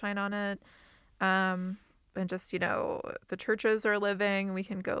light shine on it. And just, the churches are living. We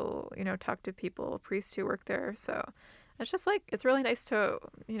can go, talk to people, priests who work there. So it's just like, it's really nice to,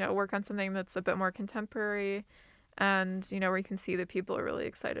 work on something that's a bit more contemporary and, where you can see that people are really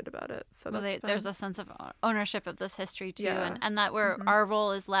excited about it. So there's a sense of ownership of this history too. And that our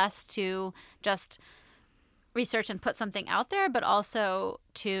role is less to just research and put something out there, but also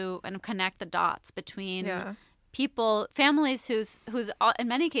to connect the dots between people, families whose in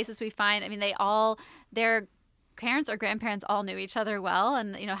many cases we find, their parents or grandparents all knew each other well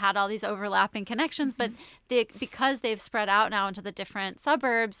and had all these overlapping connections, but because they've spread out now into the different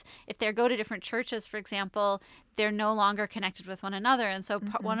suburbs, if they go to different churches, for example, they're no longer connected with one another. And so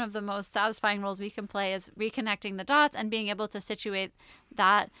one of the most satisfying roles we can play is reconnecting the dots and being able to situate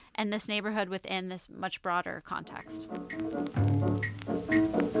that and this neighborhood within this much broader context.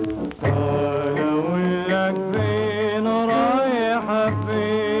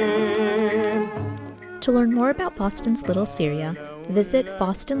 To learn more about Boston's Little Syria, visit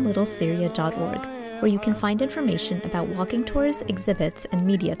bostonlittlesyria.org, where you can find information about walking tours, exhibits, and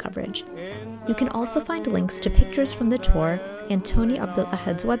media coverage. You can also find links to pictures from the tour and Tony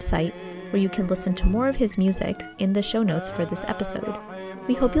Abdul-Ahad's website, where you can listen to more of his music in the show notes for this episode.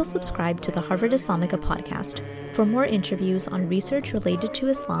 We hope you'll subscribe to the Harvard Islamica podcast for more interviews on research related to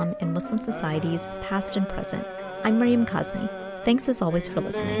Islam and Muslim societies, past and present. I'm Mariam Kazmi. Thanks as always for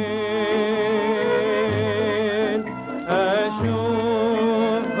listening.